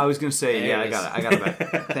 Oh, hey. I was going to say, I got it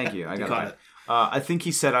back. Thank you. I got it back. I think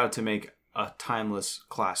he set out to make a timeless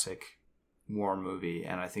classic war movie,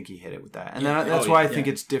 and I think he hit it with that. And that's why I think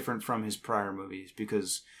it's different from his prior movies,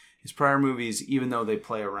 because his prior movies, even though they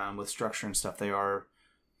play around with structure and stuff, they are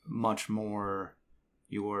much more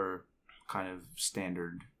your kind of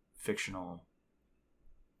standard fictional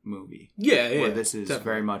movie. Yeah. Where this is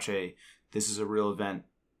very much this is a real event.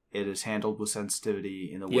 It is handled with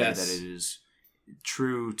sensitivity in the way that it is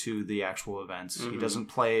true to the actual events. Mm-hmm. He doesn't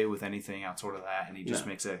play with anything outside of that, and he just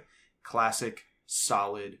makes a classic,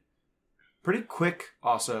 solid, pretty quick.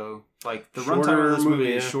 Also, like the runtime of this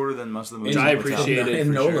movie is shorter than most of the movies. Which I appreciate it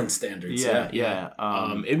in Nolan standards. Yeah.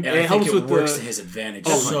 It helps with works to his advantage.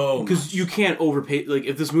 So because you can't overpay. Like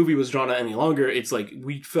if this movie was drawn out any longer, it's like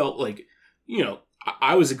we felt like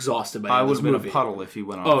I was exhausted by. I would have been a puddle if he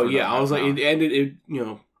went on. Oh yeah, I was like it ended.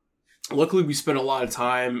 It luckily, we spent a lot of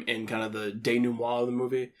time in kind of the denouement of the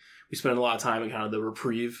movie. We spent a lot of time in kind of the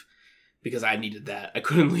reprieve because I needed that. I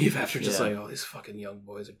couldn't leave after just these fucking young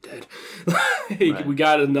boys are dead. Right. We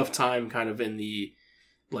got enough time kind of in the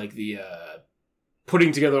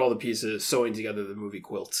putting together all the pieces, sewing together the movie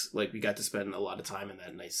quilt. Like we got to spend a lot of time in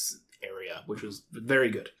that nice area, which was very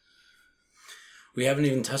good. We haven't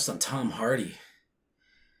even touched on Tom Hardy.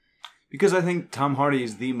 Because I think Tom Hardy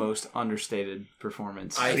is the most understated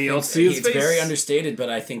performance. It's very understated, but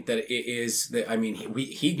I think that it is.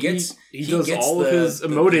 He gets does all of his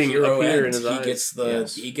emoting up here in his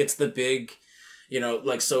eyes. He gets the big,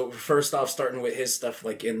 So first off, starting with his stuff,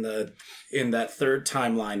 like in that third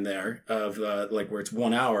timeline there of where it's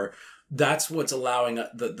 1 hour. That's what's allowing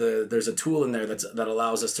there's a tool in there that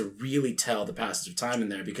allows us to really tell the passage of time in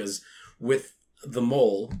there, because with the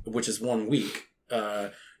mole, which is 1 week.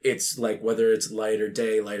 It's like whether it's light or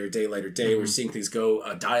day, mm-hmm. We're seeing things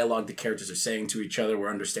go, dialogue the characters are saying to each other. We're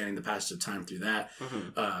understanding the passage of time through that.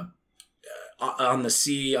 Mm-hmm. On the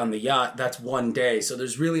sea, on the yacht, that's 1 day. So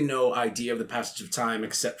there's really no idea of the passage of time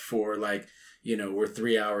except for we're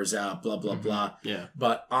 3 hours out, blah, blah, mm-hmm. blah. Yeah.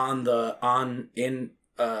 But in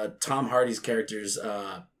Tom Hardy's character's,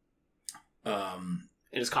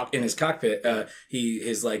 in his cockpit,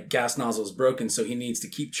 his gas nozzle is broken, so he needs to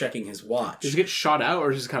keep checking his watch. Does he get shot out,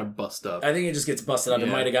 or just kind of bust up? I think it just gets busted up. Yeah. It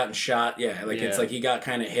might have gotten shot. Yeah, it's like he got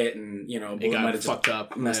kind of hit, and it got fucked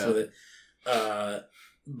up, messed with it.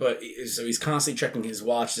 But so he's constantly checking his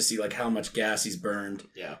watch to see how much gas he's burned.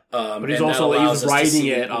 Yeah, but he's also he's writing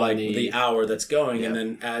it on the hour that's going, and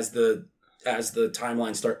then as the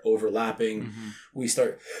timelines start overlapping, mm-hmm. we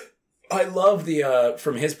start. I love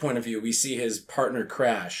from his point of view, we see his partner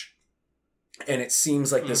crash, and it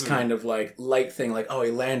seems like this mm-hmm. kind of light thing,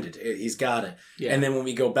 he landed, he's got it. Yeah. And then when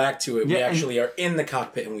we go back to it, we actually are in the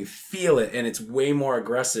cockpit and we feel it, and it's way more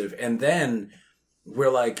aggressive. And then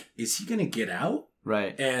we're like, is he going to get out?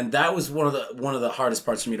 Right. And that was one of the hardest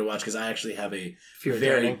parts for me to watch, because I actually have a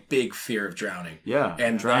very big fear of drowning. Yeah.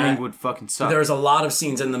 And drowning would fucking suck. There's a lot of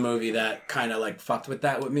scenes in the movie that kind of fucted with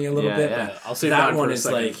that with me a little bit. Yeah. But I'll say that one is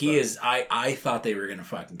I thought they were going to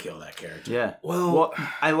fucking kill that character. Yeah. Well,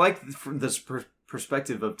 I like this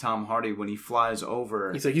perspective of Tom Hardy when he flies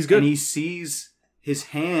over. He's good. And he sees his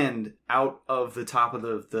hand out of the top of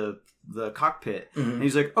the cockpit, mm-hmm. and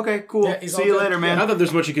he's like, "Okay, cool. See you later, man." Not that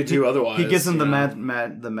there's much you could do otherwise. He gives him the Mad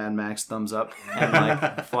Max thumbs up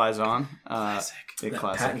and flies on. Classic.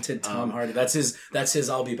 Patented Tom Hardy. That's his.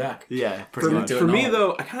 I'll be back. Yeah, for me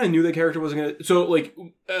though, I kind of knew that character wasn't gonna. So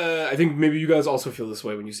I think maybe you guys also feel this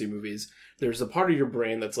way when you see movies. There's a part of your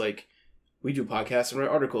brain that's like, we do podcasts and write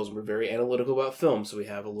articles, and we're very analytical about film, so we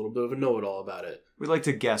have a little bit of a know-it-all about it. We like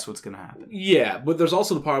to guess what's going to happen. Yeah, but there's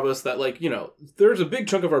also the part of us that, there's a big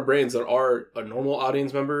chunk of our brains that are a normal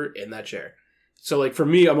audience member in that chair. So, for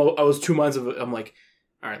me, I was 2 minds of it. I'm like,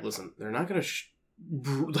 all right, listen, they're not going to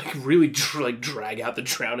really drag out the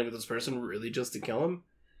drowning of this person really just to kill him.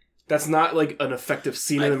 That's not an effective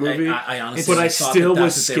scene in the movie. I honestly, but I still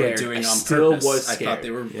was scared. I thought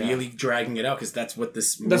they were really dragging it out, because that's what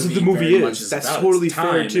this. That's what the movie is. That's totally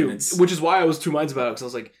fair too. Which is why I was 2 minds about it, because I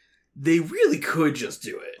was like, they really could just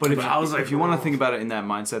do it. But if you want to think about it in that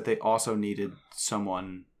mindset, they also needed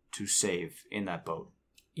someone to save in that boat.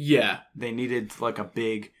 Yeah, they needed a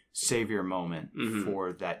big savior moment mm-hmm.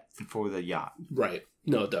 for the yacht. Right.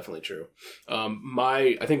 No, definitely true.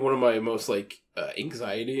 I think one of my most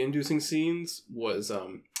anxiety-inducing scenes was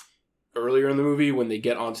earlier in the movie when they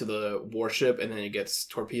get onto the warship and then it gets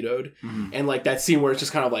torpedoed, mm-hmm. and that scene where it's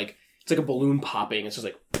just kind of it's like a balloon popping. It's just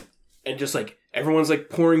and just everyone's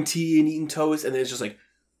pouring tea and eating toast, and then it's just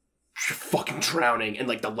fucking drowning, and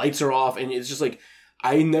the lights are off, and it's just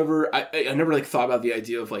I never thought about the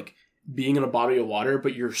idea of being in a body of water,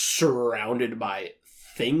 but you're surrounded by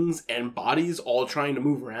things and bodies all trying to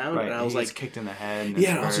move around, right. And I was kicked in the head. And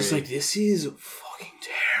I was just this is fucking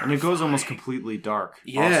terrifying. And it goes almost completely dark.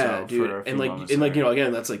 Yeah, also, dude. For a few and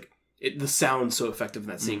again, that's the sound's so effective in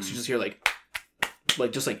that scene. Mm-hmm. So you just hear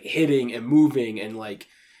just hitting and moving, and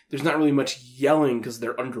there's not really much yelling because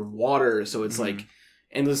they're underwater. So it's mm-hmm.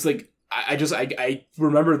 And it's I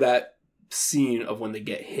remember that scene of when they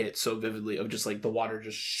get hit so vividly, of just like the water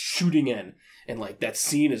just shooting in, and like that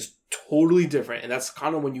scene is totally different, and that's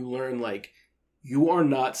kind of when you learn like you are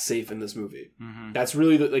not safe in this movie. Mm-hmm. That's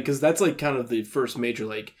really like, because that's like kind of the first major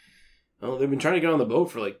like, oh, they've been trying to get on the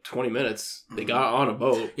boat for like 20 minutes. They got on a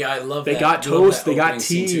boat. Yeah, I love they that. got toast, they got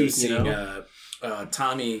tea, seeing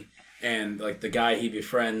Tommy and like the guy he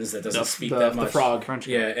befriends that doesn't speak that much. The frog. French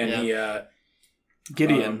guy. Yeah, and he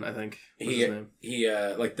Gideon, I think. He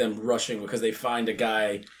like them rushing because they find a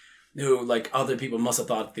guy who like other people must have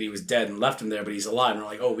thought that he was dead and left him there, but he's alive. And they're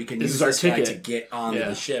like, oh, we can use this guy to get on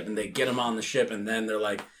the ship, and they get him on the ship, and then they're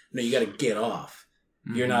like, no, you got to get off.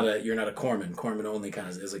 Mm-hmm. You're not a corpsman. Corpsman only kind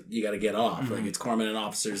of is like you got to get off. Mm-hmm. Like it's corpsmen and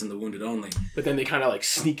officers and the wounded only. But then they kind of like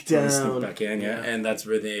sneak down, sneak back in, and that's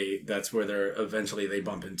where they're eventually they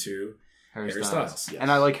bump into Harry Styles. Yes. And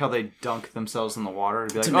I like how they dunk themselves in the water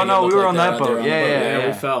to be like, oh no, we were on that boat. Yeah,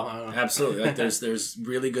 we fell. Absolutely. Like there's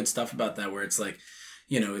really good stuff about that where it's like,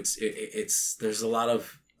 it's there's a lot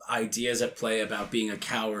of ideas at play about being a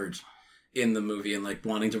coward in the movie and like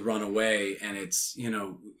wanting to run away, and it's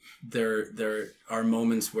there are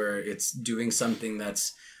moments where it's doing something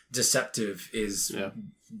that's deceptive is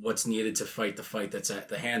what's needed to fight the fight that's at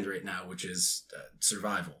the hand right now, which is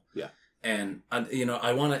survival. Yeah. And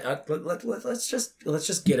I want to let's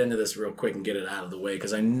just get into this real quick and get it out of the way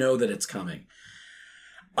because I know that it's coming.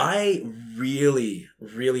 I really,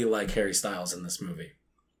 really like Harry Styles in this movie.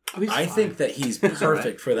 Oh, I think that he's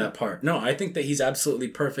perfect for that part. No, I think that he's absolutely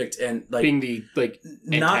perfect, and like being the like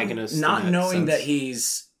antagonist, not knowing that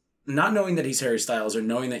he's Harry Styles or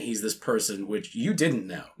knowing that he's this person, which you didn't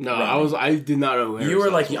know. No, Robbie. I did not know. You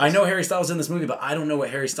were like, I know Harry Styles in this movie, but I don't know what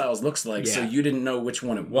Harry Styles looks like, so you didn't know which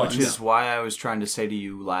one it was. Which is why I was trying to say to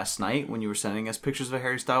you last night when you were sending us pictures of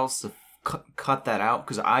Harry Styles to cut that out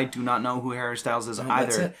because I do not know who Harry Styles is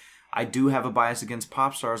either. I do have a bias against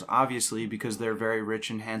pop stars, obviously, because they're very rich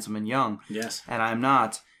and handsome and young. Yes. And I'm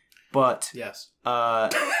not. But yes. I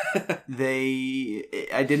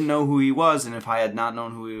didn't know who he was, and if I had not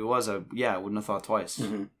known who he was, I wouldn't have thought twice.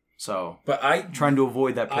 Mm-hmm. So, but trying to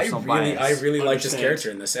avoid that personal bias. I really like this character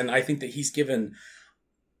in this, and I think that he's given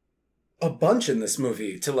a bunch in this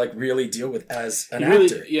movie to like really deal with as an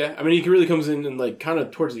actor. Yeah, I mean, he really comes in and like kind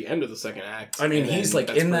of towards the end of the second act. I mean, he's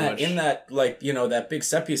like in that like that big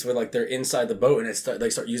set piece where like they're inside the boat and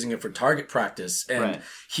they start using it for target practice, and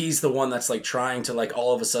he's the one that's like trying to like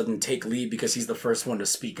all of a sudden take lead because he's the first one to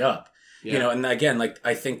speak up. Yeah. And again, like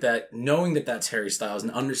I think that knowing that that's Harry Styles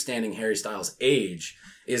and understanding Harry Styles' age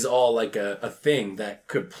is all like a thing that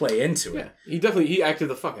could play into it. Yeah, he acted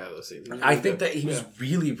the fuck out of those scenes. I think that he was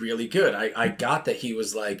really, really good. I got that he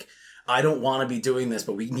was like, I don't want to be doing this,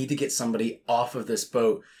 but we need to get somebody off of this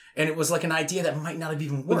boat. And it was like an idea that might not have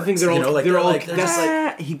even worked. He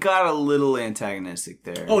got a little antagonistic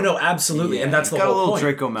there. Oh no, absolutely, and that's the whole point.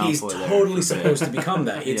 Draco Malfoy He's totally supposed to become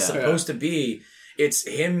that. It's supposed to be. It's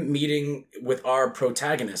him meeting with our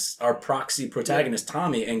protagonist, our proxy protagonist,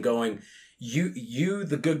 Tommy, and going, You,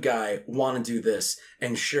 the good guy, want to do this,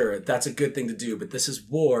 and sure, that's a good thing to do, but this is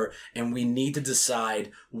war, and we need to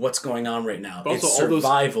decide what's going on right now. But it's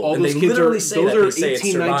survival. All those and they kids literally say that. Those are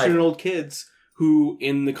 18, 19-year-old kids who,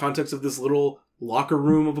 in the context of this little locker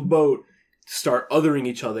room of a boat, start othering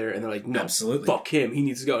each other, and they're like, no, absolutely, fuck him, he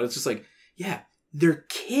needs to go. And it's just like, they're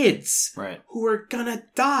kids who are gonna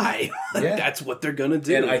die. That's what they're gonna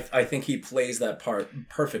do. And I think he plays that part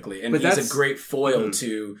perfectly, and he's a great foil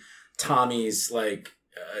to Tommy's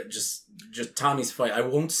just Tommy's fight. I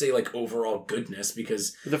won't say like overall goodness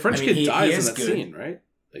because the French kid dies in that scene, right?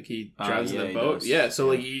 Like he drives in the boat. Yeah, so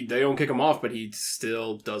like they don't kick him off, but he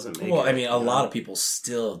still doesn't make it. Well, I mean, a lot of people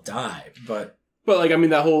still die, but like I mean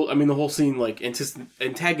the whole scene like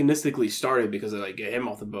antagonistically started because they like get him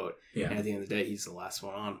off the boat. Yeah. And at the end of the day, he's the last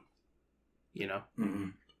one on. Mm-hmm.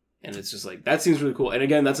 And it's just like that seems really cool. And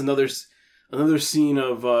again, that's another scene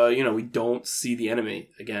of we don't see the enemy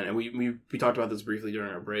again, and we talked about this briefly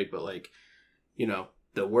during our break, but like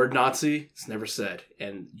the word Nazi it's never said,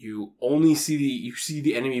 and you only see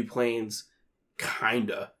the enemy planes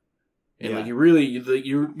kinda, and like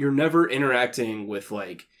you're never interacting with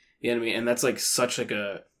like the enemy, and that's like such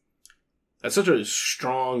a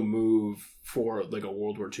strong move for like a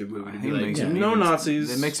World War II movie to be like no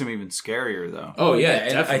Nazis. It makes him even scarier though. Oh yeah,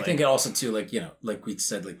 and I think it also too like like we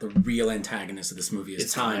said, like the real antagonist of this movie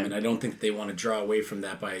is time, and I don't think they want to draw away from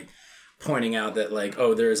that by pointing out that like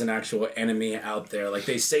there is an actual enemy out there. Like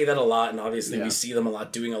they say that a lot, and obviously we see them a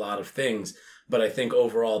lot doing a lot of things, But I think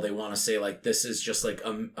overall they want to say like this is just like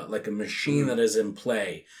a machine that is in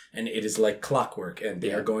play, and it is like clockwork, and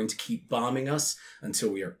they are going to keep bombing us until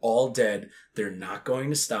we are all dead. They're not going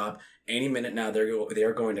to stop. Any minute now, they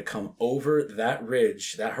are going to come over that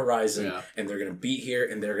ridge, that horizon, and they're going to be here,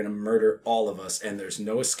 and they're going to murder all of us, and there's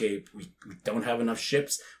no escape. We don't have enough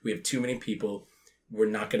ships. We have too many people. We're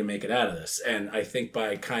not going to make it out of this. And I think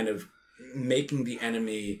by kind of making the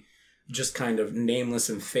enemy just kind of nameless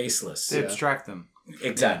and faceless. They abstract them.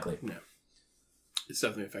 Exactly. Yeah. It's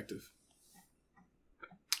definitely effective.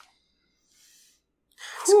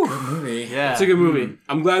 It's a good movie. Yeah. It's a good movie.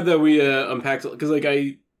 I'm glad that we unpacked it, because like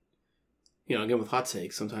again with hot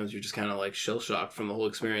takes, sometimes you're just kind of like shell shocked from the whole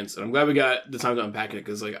experience, and I'm glad we got the time to unpack it,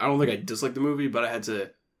 because like I don't think I disliked the movie, but I had to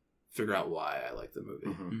figure out why I liked the movie.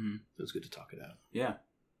 It was good to talk it out. Yeah.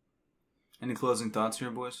 Any closing thoughts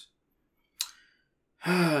here, boys?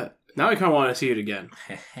 Now I kind of want to see it again,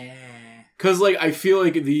 because like I feel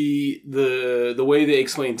like the way they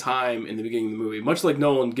explain time in the beginning of the movie, much like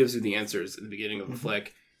Nolan gives you the answers in the beginning of the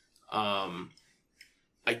flick,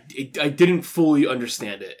 I didn't fully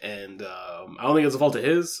understand it, and I don't think it's a fault of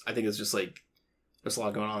his. I think it's just like there's a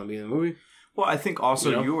lot going on in the beginning of the movie. Well, I think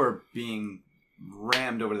also you are being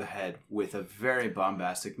rammed over the head with a very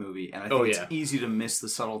bombastic movie, and I think it's easy to miss the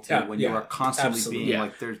subtlety when you are constantly being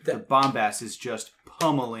like the bombast is just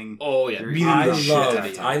pummeling. Oh yeah,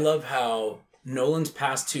 I love how Nolan's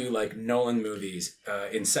past two like Nolan movies,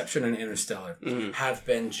 Inception and Interstellar, have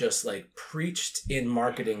been just like preached in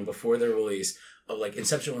marketing before their release. Of like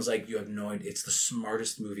Inception was like, you have no idea, it's the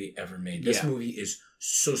smartest movie ever made. This movie is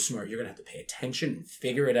so smart. You're gonna have to pay attention and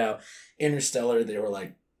figure it out. Interstellar, they were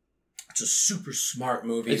like, it's a super smart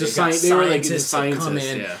movie. It's they were like scientists come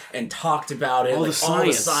in and talked about it. All the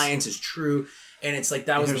science is true. And it's like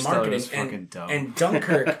that was the marketing. And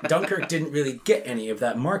Dunkirk didn't really get any of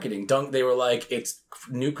that marketing. They were like, it's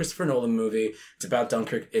a new Christopher Nolan movie. It's about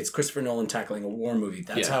Dunkirk. It's Christopher Nolan tackling a war movie.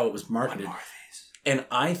 That's how it was marketed. And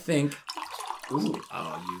I think, you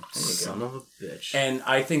son of a bitch. And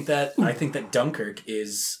I think that Dunkirk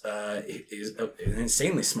is an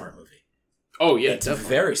insanely smart movie. Oh yeah, it's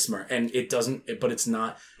very smart, and it doesn't. But it's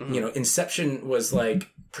not. Inception was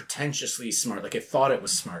like pretentiously smart. Like it thought it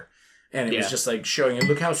was smart, and it was just like showing you,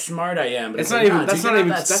 look how smart I am. But it's not even.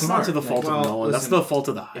 That's not to the fault of Nolan. That's the fault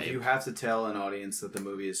of the hype. If you have to tell an audience that the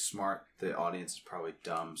movie is smart, the audience is probably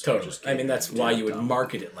dumb. So totally. I mean, that's why you would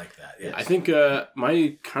market it like that. Yes. I think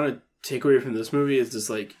my kind of takeaway from this movie is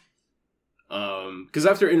just like, because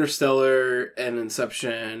after Interstellar and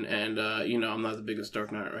Inception, and I'm not the biggest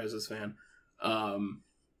Dark Knight Rises fan.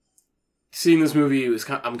 Seeing this movie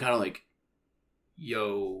I'm kind of like,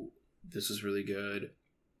 yo, this is really good.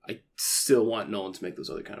 I still want Nolan to make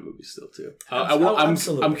those other kind of movies still too.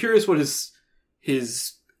 I'm curious what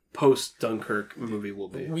his post Dunkirk movie will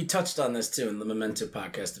be. We touched on this too in the Memento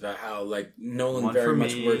podcast about how like Nolan very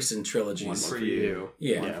much works in trilogies. One for you.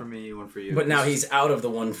 Yeah. One for me, one for you. But now he's out of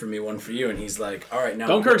the one for me, one for you, and he's like, all right, now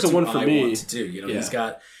Dunkirk's a one for me. Want to do.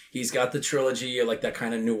 He's got the trilogy, like that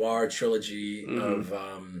kind of noir trilogy of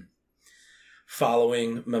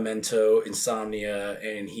following Memento, Insomnia,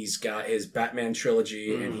 and he's got his Batman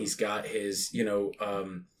trilogy, and he's got his,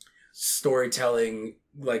 storytelling,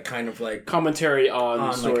 like kind of like commentary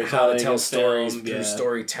on storytelling, like how to tell stories through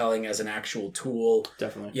storytelling as an actual tool.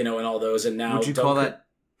 Definitely. And all those. And now would you call that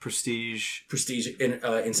Prestige, Inception,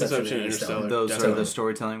 and Interstellar. Those are the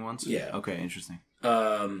storytelling ones? Yeah. Okay, interesting.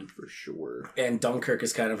 For sure. And Dunkirk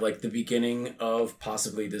is kind of like the beginning of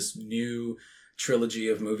possibly this new trilogy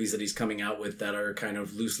of movies that he's coming out with that are kind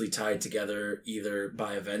of loosely tied together either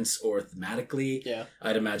by events or thematically. Yeah.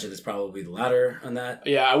 I'd imagine it's probably the latter on that.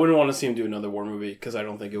 Yeah, I wouldn't want to see him do another war movie because I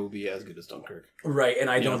don't think it will be as good as Dunkirk. Right, and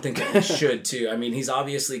I don't think that he should too. I mean, he's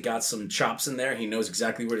obviously got some chops in there. He knows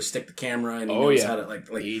exactly where to stick the camera, and he knows how to like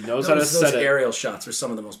he knows how to set those aerial shots are some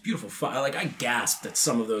of the most beautiful. I gasped at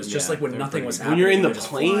some of those, just like when nothing was happening. When you're in the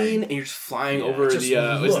plane and you're just flying over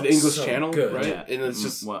the English Channel, good. right? Yeah. And it's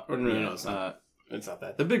just no, it's not. It's not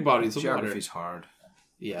that. The big bodies of geography's hard.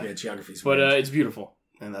 Yeah, geography's but it's beautiful,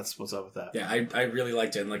 and that's what's up with that. Yeah, I really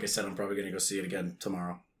liked it, and like I said, I'm probably going to go see it again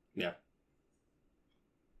tomorrow. Yeah.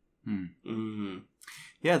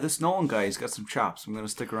 Yeah, this Nolan guy, he's got some chops. I'm going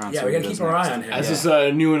to stick around. Yeah, we got to keep our eye on him. As this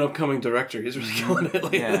new and upcoming director, he's really killing it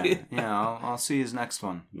lately. Yeah, I'll see his next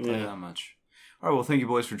one. I'll tell you that much. All right, well, thank you,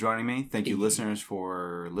 boys, for joining me. Thank you, listeners,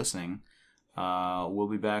 for listening. We'll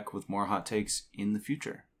be back with more hot takes in the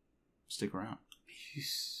future. Stick around.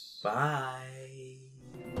 Peace. Bye.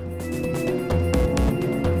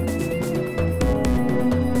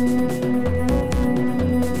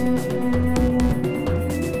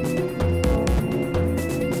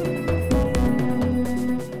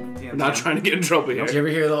 not trying to get in trouble here. Did you ever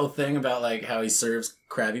hear the whole thing about like how he serves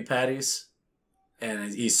Krabby Patties,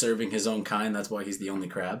 and he's serving his own kind? That's why he's the only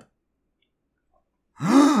crab.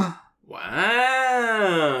 Wow.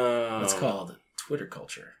 That's called Twitter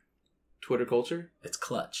culture. Twitter culture? It's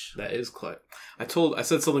clutch. That is clutch. I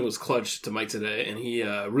said something was clutch to Mike today, and he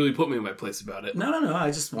really put me in my place about it. No.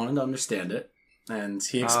 I just wanted to understand it, and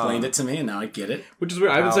he explained it to me, and now I get it. Which is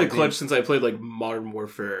weird. I haven't said clutch since I played like Modern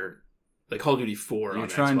Warfare, like Call of Duty 4. You're on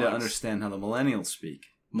trying Xbox. to understand how the millennials speak.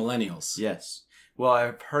 Millennials. Yes. Well,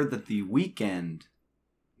 I've heard that The Weeknd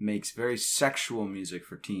makes very sexual music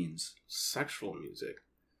for teens. Sexual music.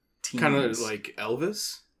 Teens. Kind of like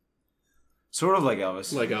Elvis? Sort of like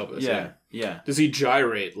Elvis. Like Elvis, yeah. Does he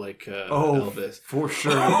gyrate like Elvis? For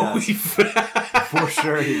sure he does. For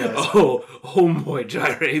sure he does. Oh, homeboy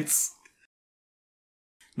gyrates.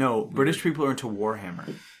 No, British people are into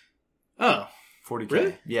Warhammer. Oh. 40K.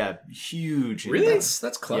 Really? Yeah, huge. Really?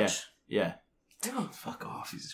 That's clutch. Yeah. Oh, fuck off.